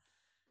season.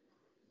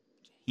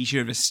 He should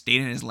have just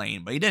stayed in his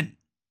lane, but he didn't.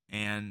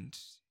 And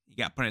he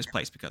got put in his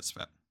place because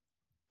of it.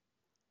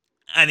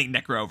 I think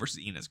Necro versus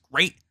Ian is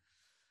great.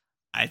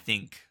 I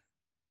think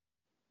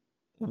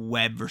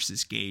Webb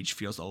versus Gage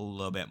feels a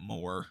little bit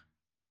more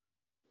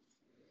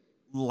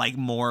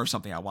of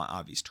something I want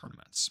out of these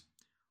tournaments.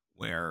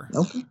 Where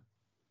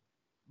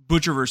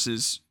Butcher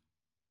versus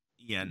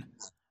Ian,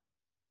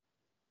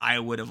 I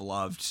would have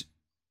loved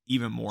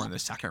even more in the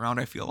second round,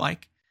 I feel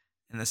like,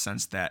 in the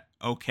sense that,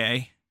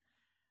 okay,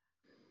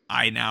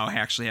 I now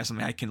actually have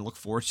something I can look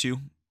forward to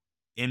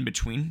in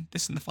between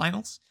this and the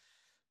finals.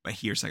 But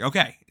here's like,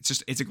 okay,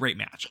 it's a great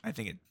match. I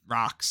think it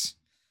rocks.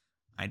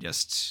 I get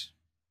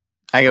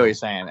what you're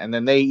saying. And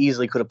then they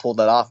easily could have pulled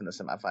that off in the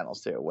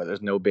semifinals too, where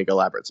there's no big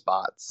elaborate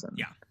spots. And,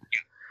 yeah.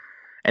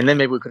 And then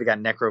maybe we could have got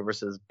Necro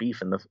versus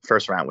Beef in the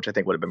first round, which I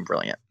think would have been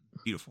brilliant.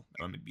 Beautiful.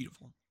 That would have been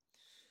beautiful.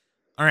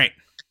 All right.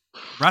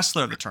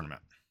 Wrestler of the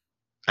tournament.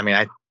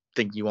 I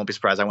think you won't be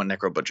surprised. I went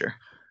Necro Butcher.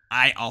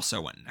 I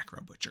also went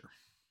Necro Butcher.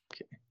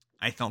 Okay.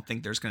 I don't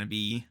think there's going to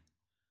be,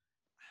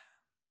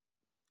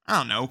 I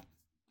don't know.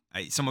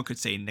 Someone could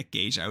say Nick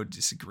Gage. I would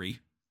disagree.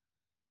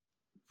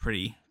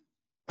 Pretty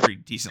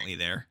decently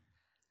there.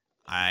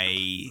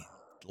 I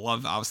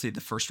love, obviously, the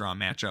first round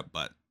matchup,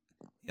 but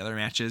the other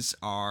matches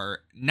are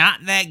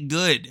not that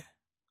good,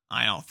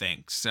 I don't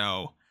think.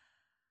 So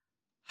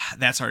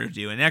that's hard to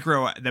do. And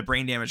Necro, the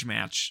brain damage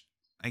match,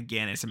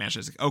 again, it's a match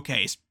that's like,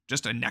 okay, it's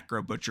just a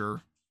Necro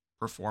Butcher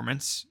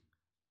performance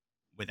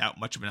without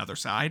much of another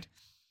side.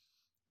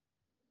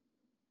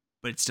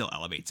 But it still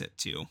elevates it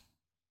to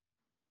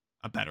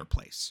a better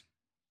place.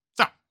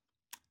 So,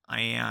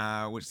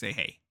 I would say,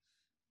 hey,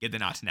 give the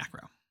nod to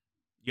Necro.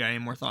 You got any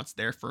more thoughts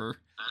there for...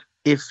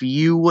 If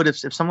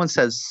someone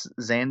says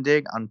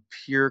Zandig on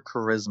pure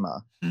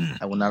charisma,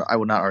 I will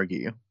not argue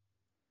you.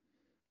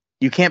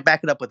 You can't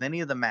back it up with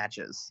any of the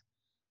matches.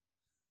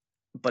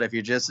 But if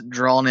you're just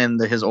drawing in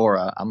his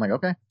aura, I'm like,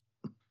 okay.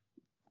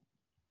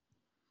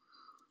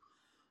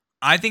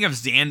 I think if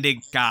Zandig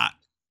got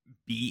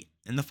beat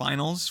in the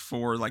finals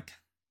for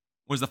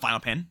was the final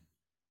pin,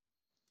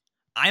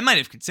 I might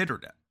have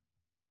considered it.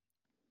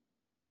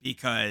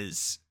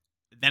 because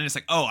then it's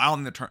like, oh,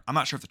 I'm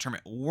not sure if the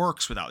tournament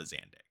works without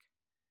Zandig.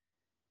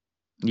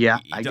 Yeah,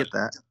 I get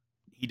that.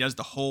 He does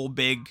the whole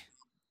big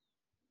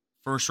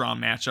first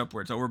round matchup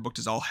where it's overbooked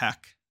as all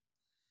heck.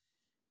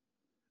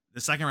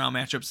 The second round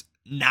matchup's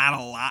not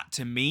a lot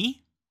to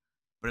me,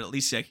 but at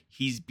least like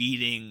he's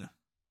beating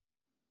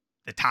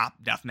the top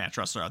deathmatch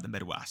wrestler of the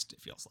Midwest,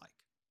 it feels like.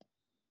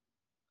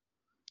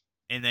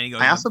 And then he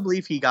goes. I also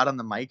believe he got on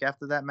the mic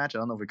after that match. I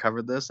don't know if we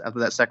covered this after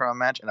that second round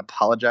match and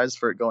apologized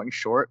for it going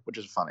short, which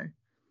is funny.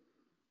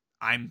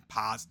 I'm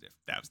positive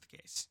that was the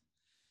case.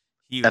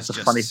 That's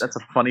a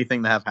funny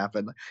thing to have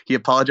happen. He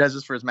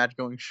apologizes for his match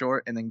going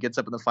short and then gets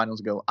up in the finals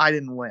and go, I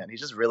didn't win.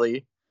 He's just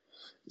really,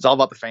 it's all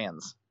about the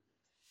fans.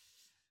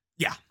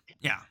 Yeah.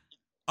 Yeah.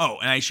 Oh,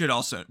 and I should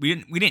also, we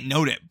didn't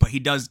note it, but he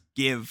does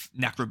give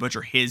Necro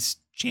Butcher his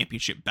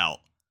championship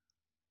belt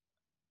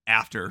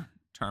after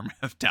Tournament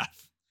of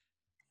Death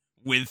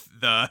with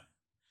the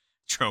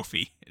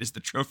trophy. It is the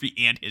trophy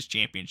and his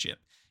championship.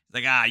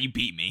 He's like, you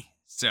beat me.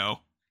 So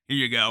here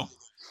you go.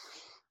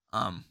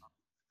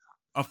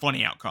 A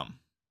funny outcome.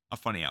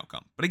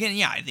 But again,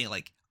 yeah, I think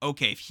like,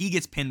 okay, if he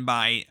gets pinned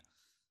by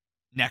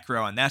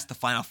Necro and that's the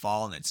final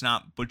fall and it's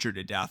not butchered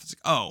to death, it's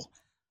like, oh,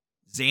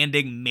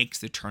 Zandig makes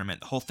the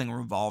tournament. The whole thing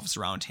revolves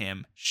around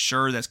him.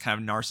 Sure, that's kind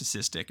of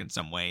narcissistic in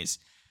some ways,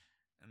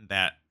 and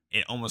that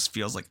it almost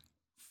feels like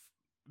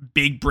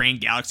big brain,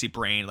 galaxy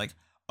brain, like,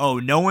 oh,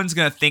 no one's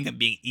going to think I'm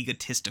being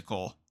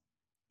egotistical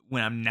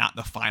when I'm not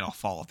the final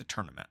fall of the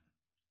tournament.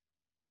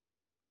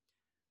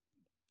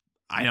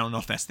 I don't know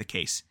if that's the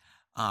case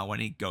when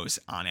he goes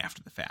on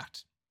after the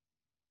fact.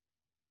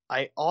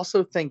 I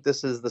also think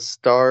this is the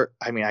start.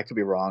 I mean, I could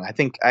be wrong. I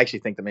actually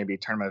think that maybe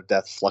Tournament of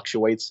Death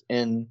fluctuates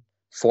in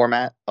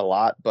format a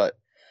lot, but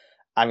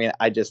I mean,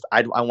 I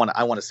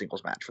want a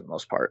singles match for the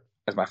most part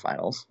as my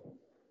finals.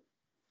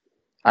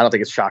 I don't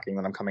think it's shocking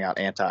that I'm coming out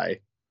anti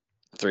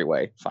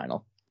 3-way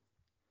final.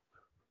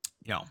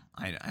 No,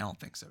 I don't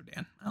think so,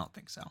 Dan. I don't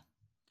think so.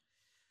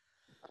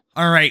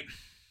 All right,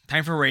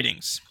 time for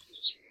ratings.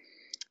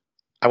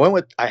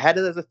 I had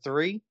it as a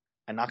 3.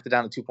 I knocked it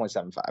down to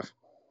 2.75.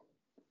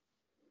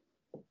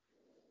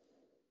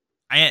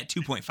 I had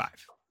 2.5.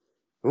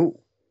 Ooh.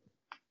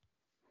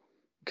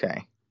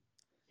 Okay.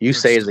 You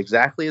say it's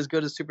exactly as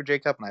good as Super J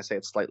Cup, and I say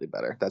it's slightly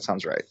better. That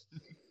sounds right.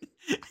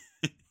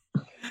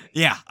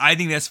 Yeah, I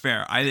think that's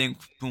fair. I think,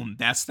 boom,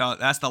 that's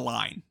the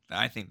line.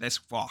 I think this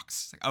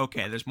walks. Like,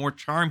 okay, there's more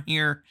charm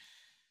here,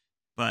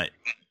 but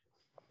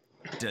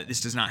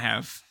this does not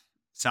have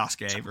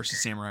Sasuke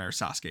versus Samurai or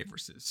Sasuke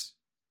versus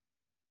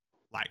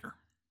Liger.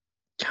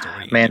 So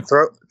man,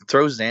 throw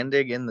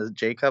Zandig in the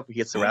J Cup. He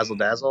gets the razzle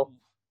dazzle.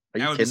 Are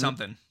you that would kidding? Be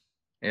something.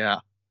 Yeah.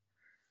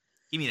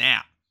 Give me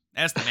that.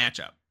 That's the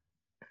matchup.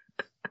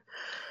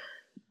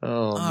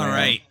 Oh, all man.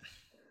 right.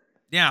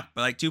 Yeah,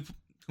 but like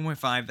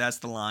 2.5, that's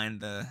the line,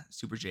 the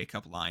Super J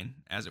Cup line,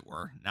 as it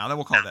were. Now that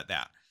we'll call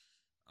that.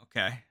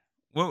 Okay.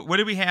 What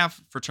did we have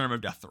for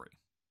Tournament of Death 3?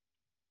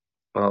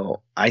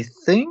 Oh, I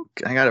think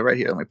I got it right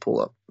here. Let me pull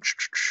up.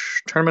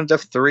 Tournament of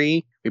Death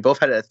 3. We both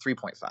had it at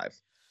 3.5.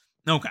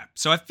 Okay.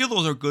 So I feel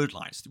those are good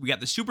lines. We got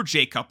the Super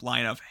J Cup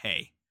line of,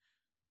 hey,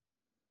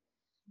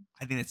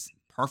 I think it's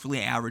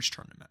perfectly average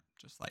tournament.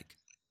 Just like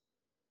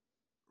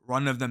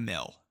run of the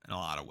mill in a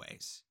lot of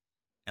ways.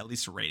 At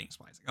least ratings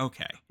wise. Like,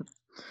 okay.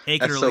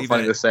 Take That's it or so leave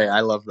funny it. to say. I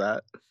love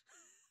that.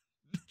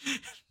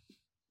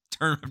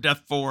 Tournament of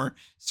Death 4,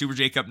 Super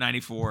J Cup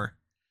 94.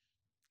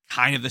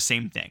 Kind of the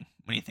same thing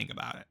when you think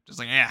about it. Just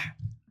like,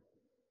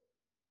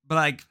 But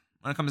like,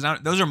 when it comes down,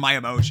 those are my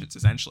emotions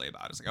essentially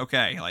about it. It's like,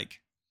 okay, like,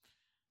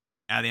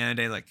 at the end of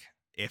the day, like,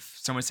 if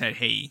someone said,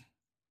 hey,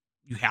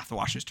 you have to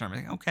watch this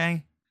tournament, like,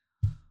 okay,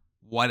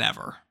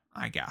 whatever,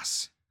 I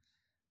guess.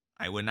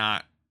 I would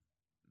not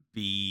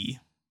be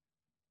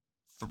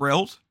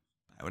thrilled.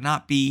 I would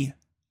not be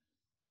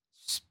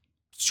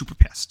super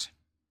pissed.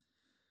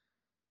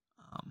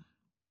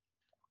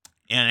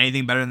 And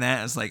anything better than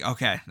that is like,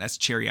 okay, that's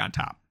cherry on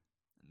top.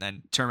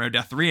 Then Tournament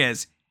of Death 3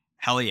 is,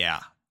 hell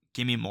yeah,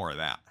 give me more of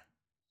that.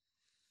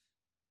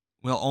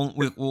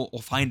 We'll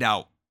find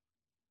out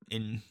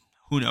in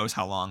who knows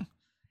how long.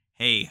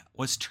 Hey,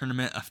 what's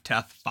Tournament of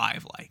Death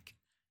 5 like?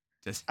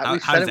 Just how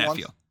does that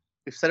feel?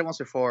 We've said it once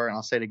before, and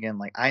I'll say it again.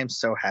 Like, I am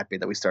so happy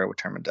that we started with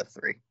Tournament of Death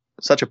 3.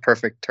 Such a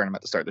perfect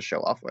tournament to start the show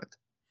off with.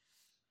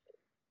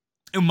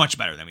 It was much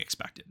better than we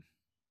expected.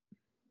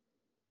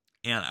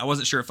 And I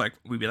wasn't sure if like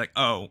we'd be like,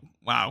 oh,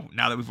 wow,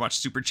 now that we've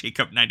watched Super J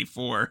Cup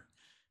 94,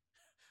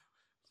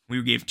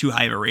 we gave too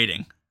high of a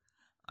rating.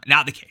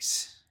 Not the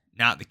case.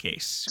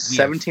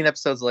 17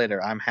 episodes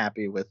later, I'm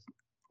happy with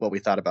what we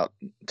thought about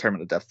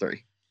Tournament of Death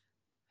 3.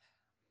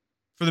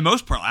 For the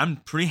most part, I'm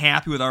pretty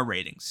happy with our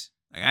ratings.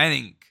 Like, I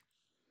think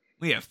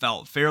we have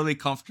felt fairly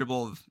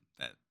comfortable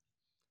that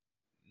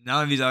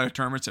none of these other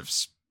tournaments have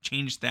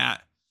changed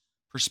that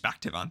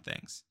perspective on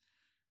things.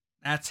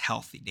 That's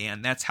healthy,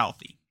 Dan. That's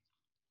healthy.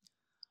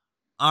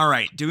 All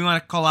right. Do we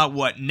want to call out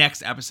what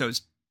next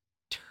episode's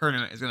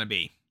tournament is going to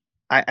be?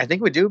 I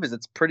think we do because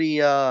it's pretty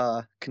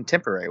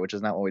contemporary, which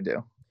is not what we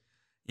do.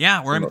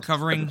 Yeah, we're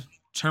covering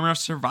Tournament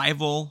of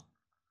Survival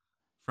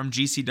from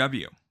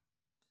GCW.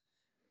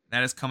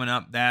 That is coming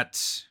up.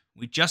 That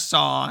we just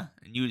saw,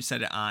 and you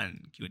said it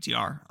on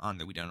QTR on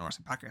the We Don't Know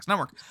Wrestling Podcast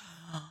Network.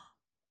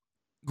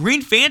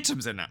 Green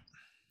Phantom's in it.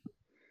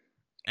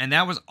 And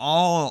that was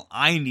all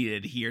I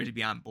needed here to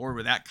be on board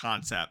with that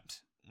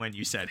concept when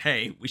you said,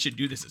 hey, we should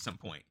do this at some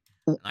point.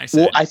 And I said,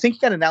 Well, I think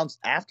it got announced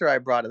after I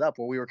brought it up,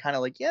 where we were kind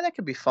of like, yeah, that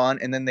could be fun.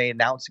 And then they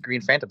announced Green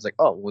Phantom's like,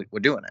 oh, we're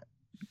doing it.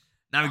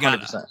 now we got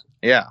 100%.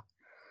 Yeah.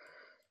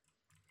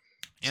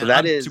 So and that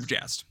I'm is super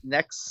jazzed.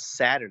 next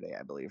Saturday,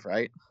 I believe,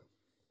 right?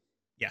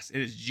 Yes,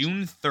 it is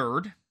June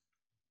 3rd.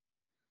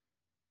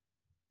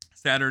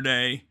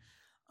 Saturday.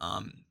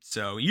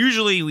 So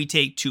usually we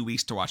take 2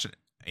 weeks to watch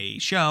a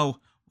show.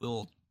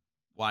 We'll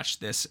watch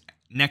this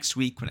next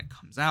week when it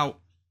comes out.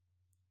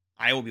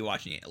 I will be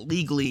watching it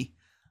illegally.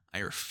 I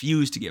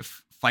refuse to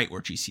give Fight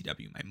or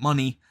GCW my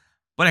money,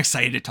 but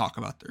excited to talk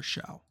about their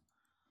show.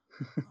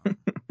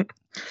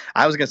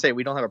 I was going to say,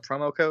 we don't have a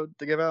promo code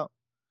to give out?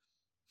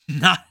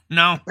 No.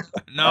 All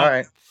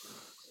right.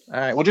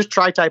 We'll just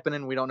try typing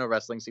in We Don't Know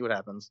Wrestling, see what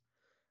happens,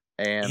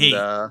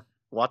 and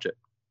watch it.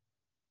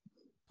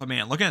 But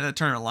man, looking at the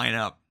tournament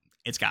lineup,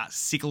 it's got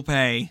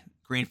Cyclope,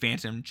 Green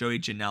Phantom, Joey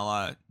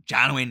Janela,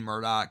 John Wayne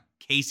Murdoch,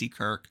 Casey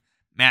Kirk,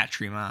 Matt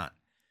Tremont,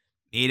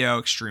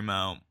 Naito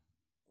Extremo,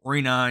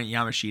 Rina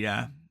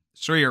Yamashita,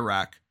 Surya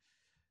Wreck,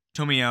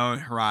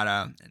 Tomio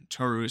Harada, and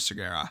Toru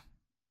Segura.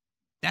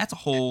 That's a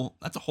whole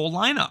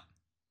lineup.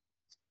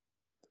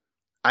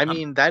 I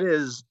mean, that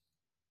is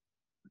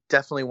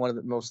definitely one of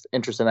the most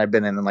interesting I've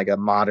been in like a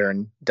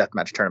modern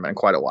deathmatch tournament in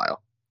quite a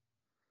while.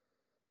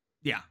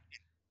 Yeah.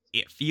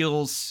 It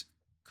feels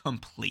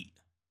complete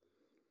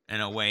in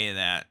a way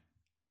that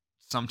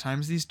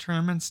sometimes these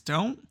tournaments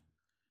don't.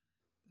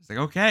 It's like,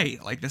 okay,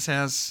 like this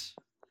has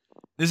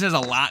a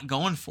lot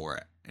going for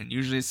it. And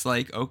usually it's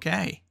like,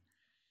 okay,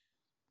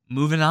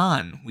 moving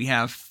on. We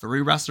have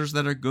 3 wrestlers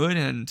that are good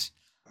and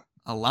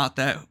a lot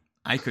that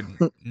I could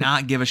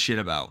not give a shit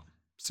about.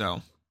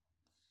 So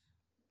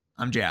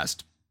I'm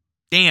jazzed.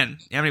 Dan,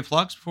 you have any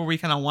plugs before we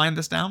kind of wind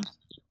this down?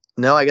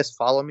 No, I guess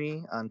follow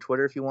me on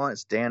Twitter if you want.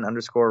 It's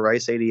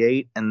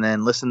Dan_Rice88. And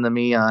then listen to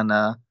me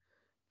on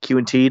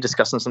Q&T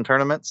discussing some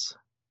tournaments.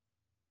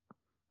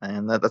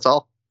 And that's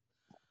all.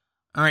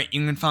 All right.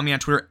 You can follow me on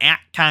Twitter at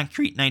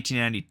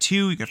Concrete1992.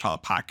 You can follow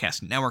the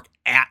podcast network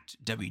at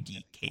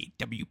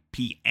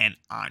WDKWPN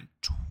on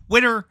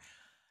Twitter.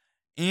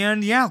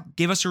 And yeah,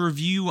 give us a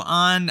review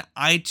on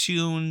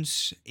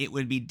iTunes. It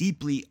would be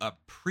deeply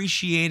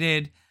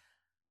appreciated.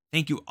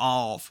 Thank you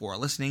all for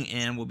listening,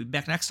 and we'll be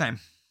back next time.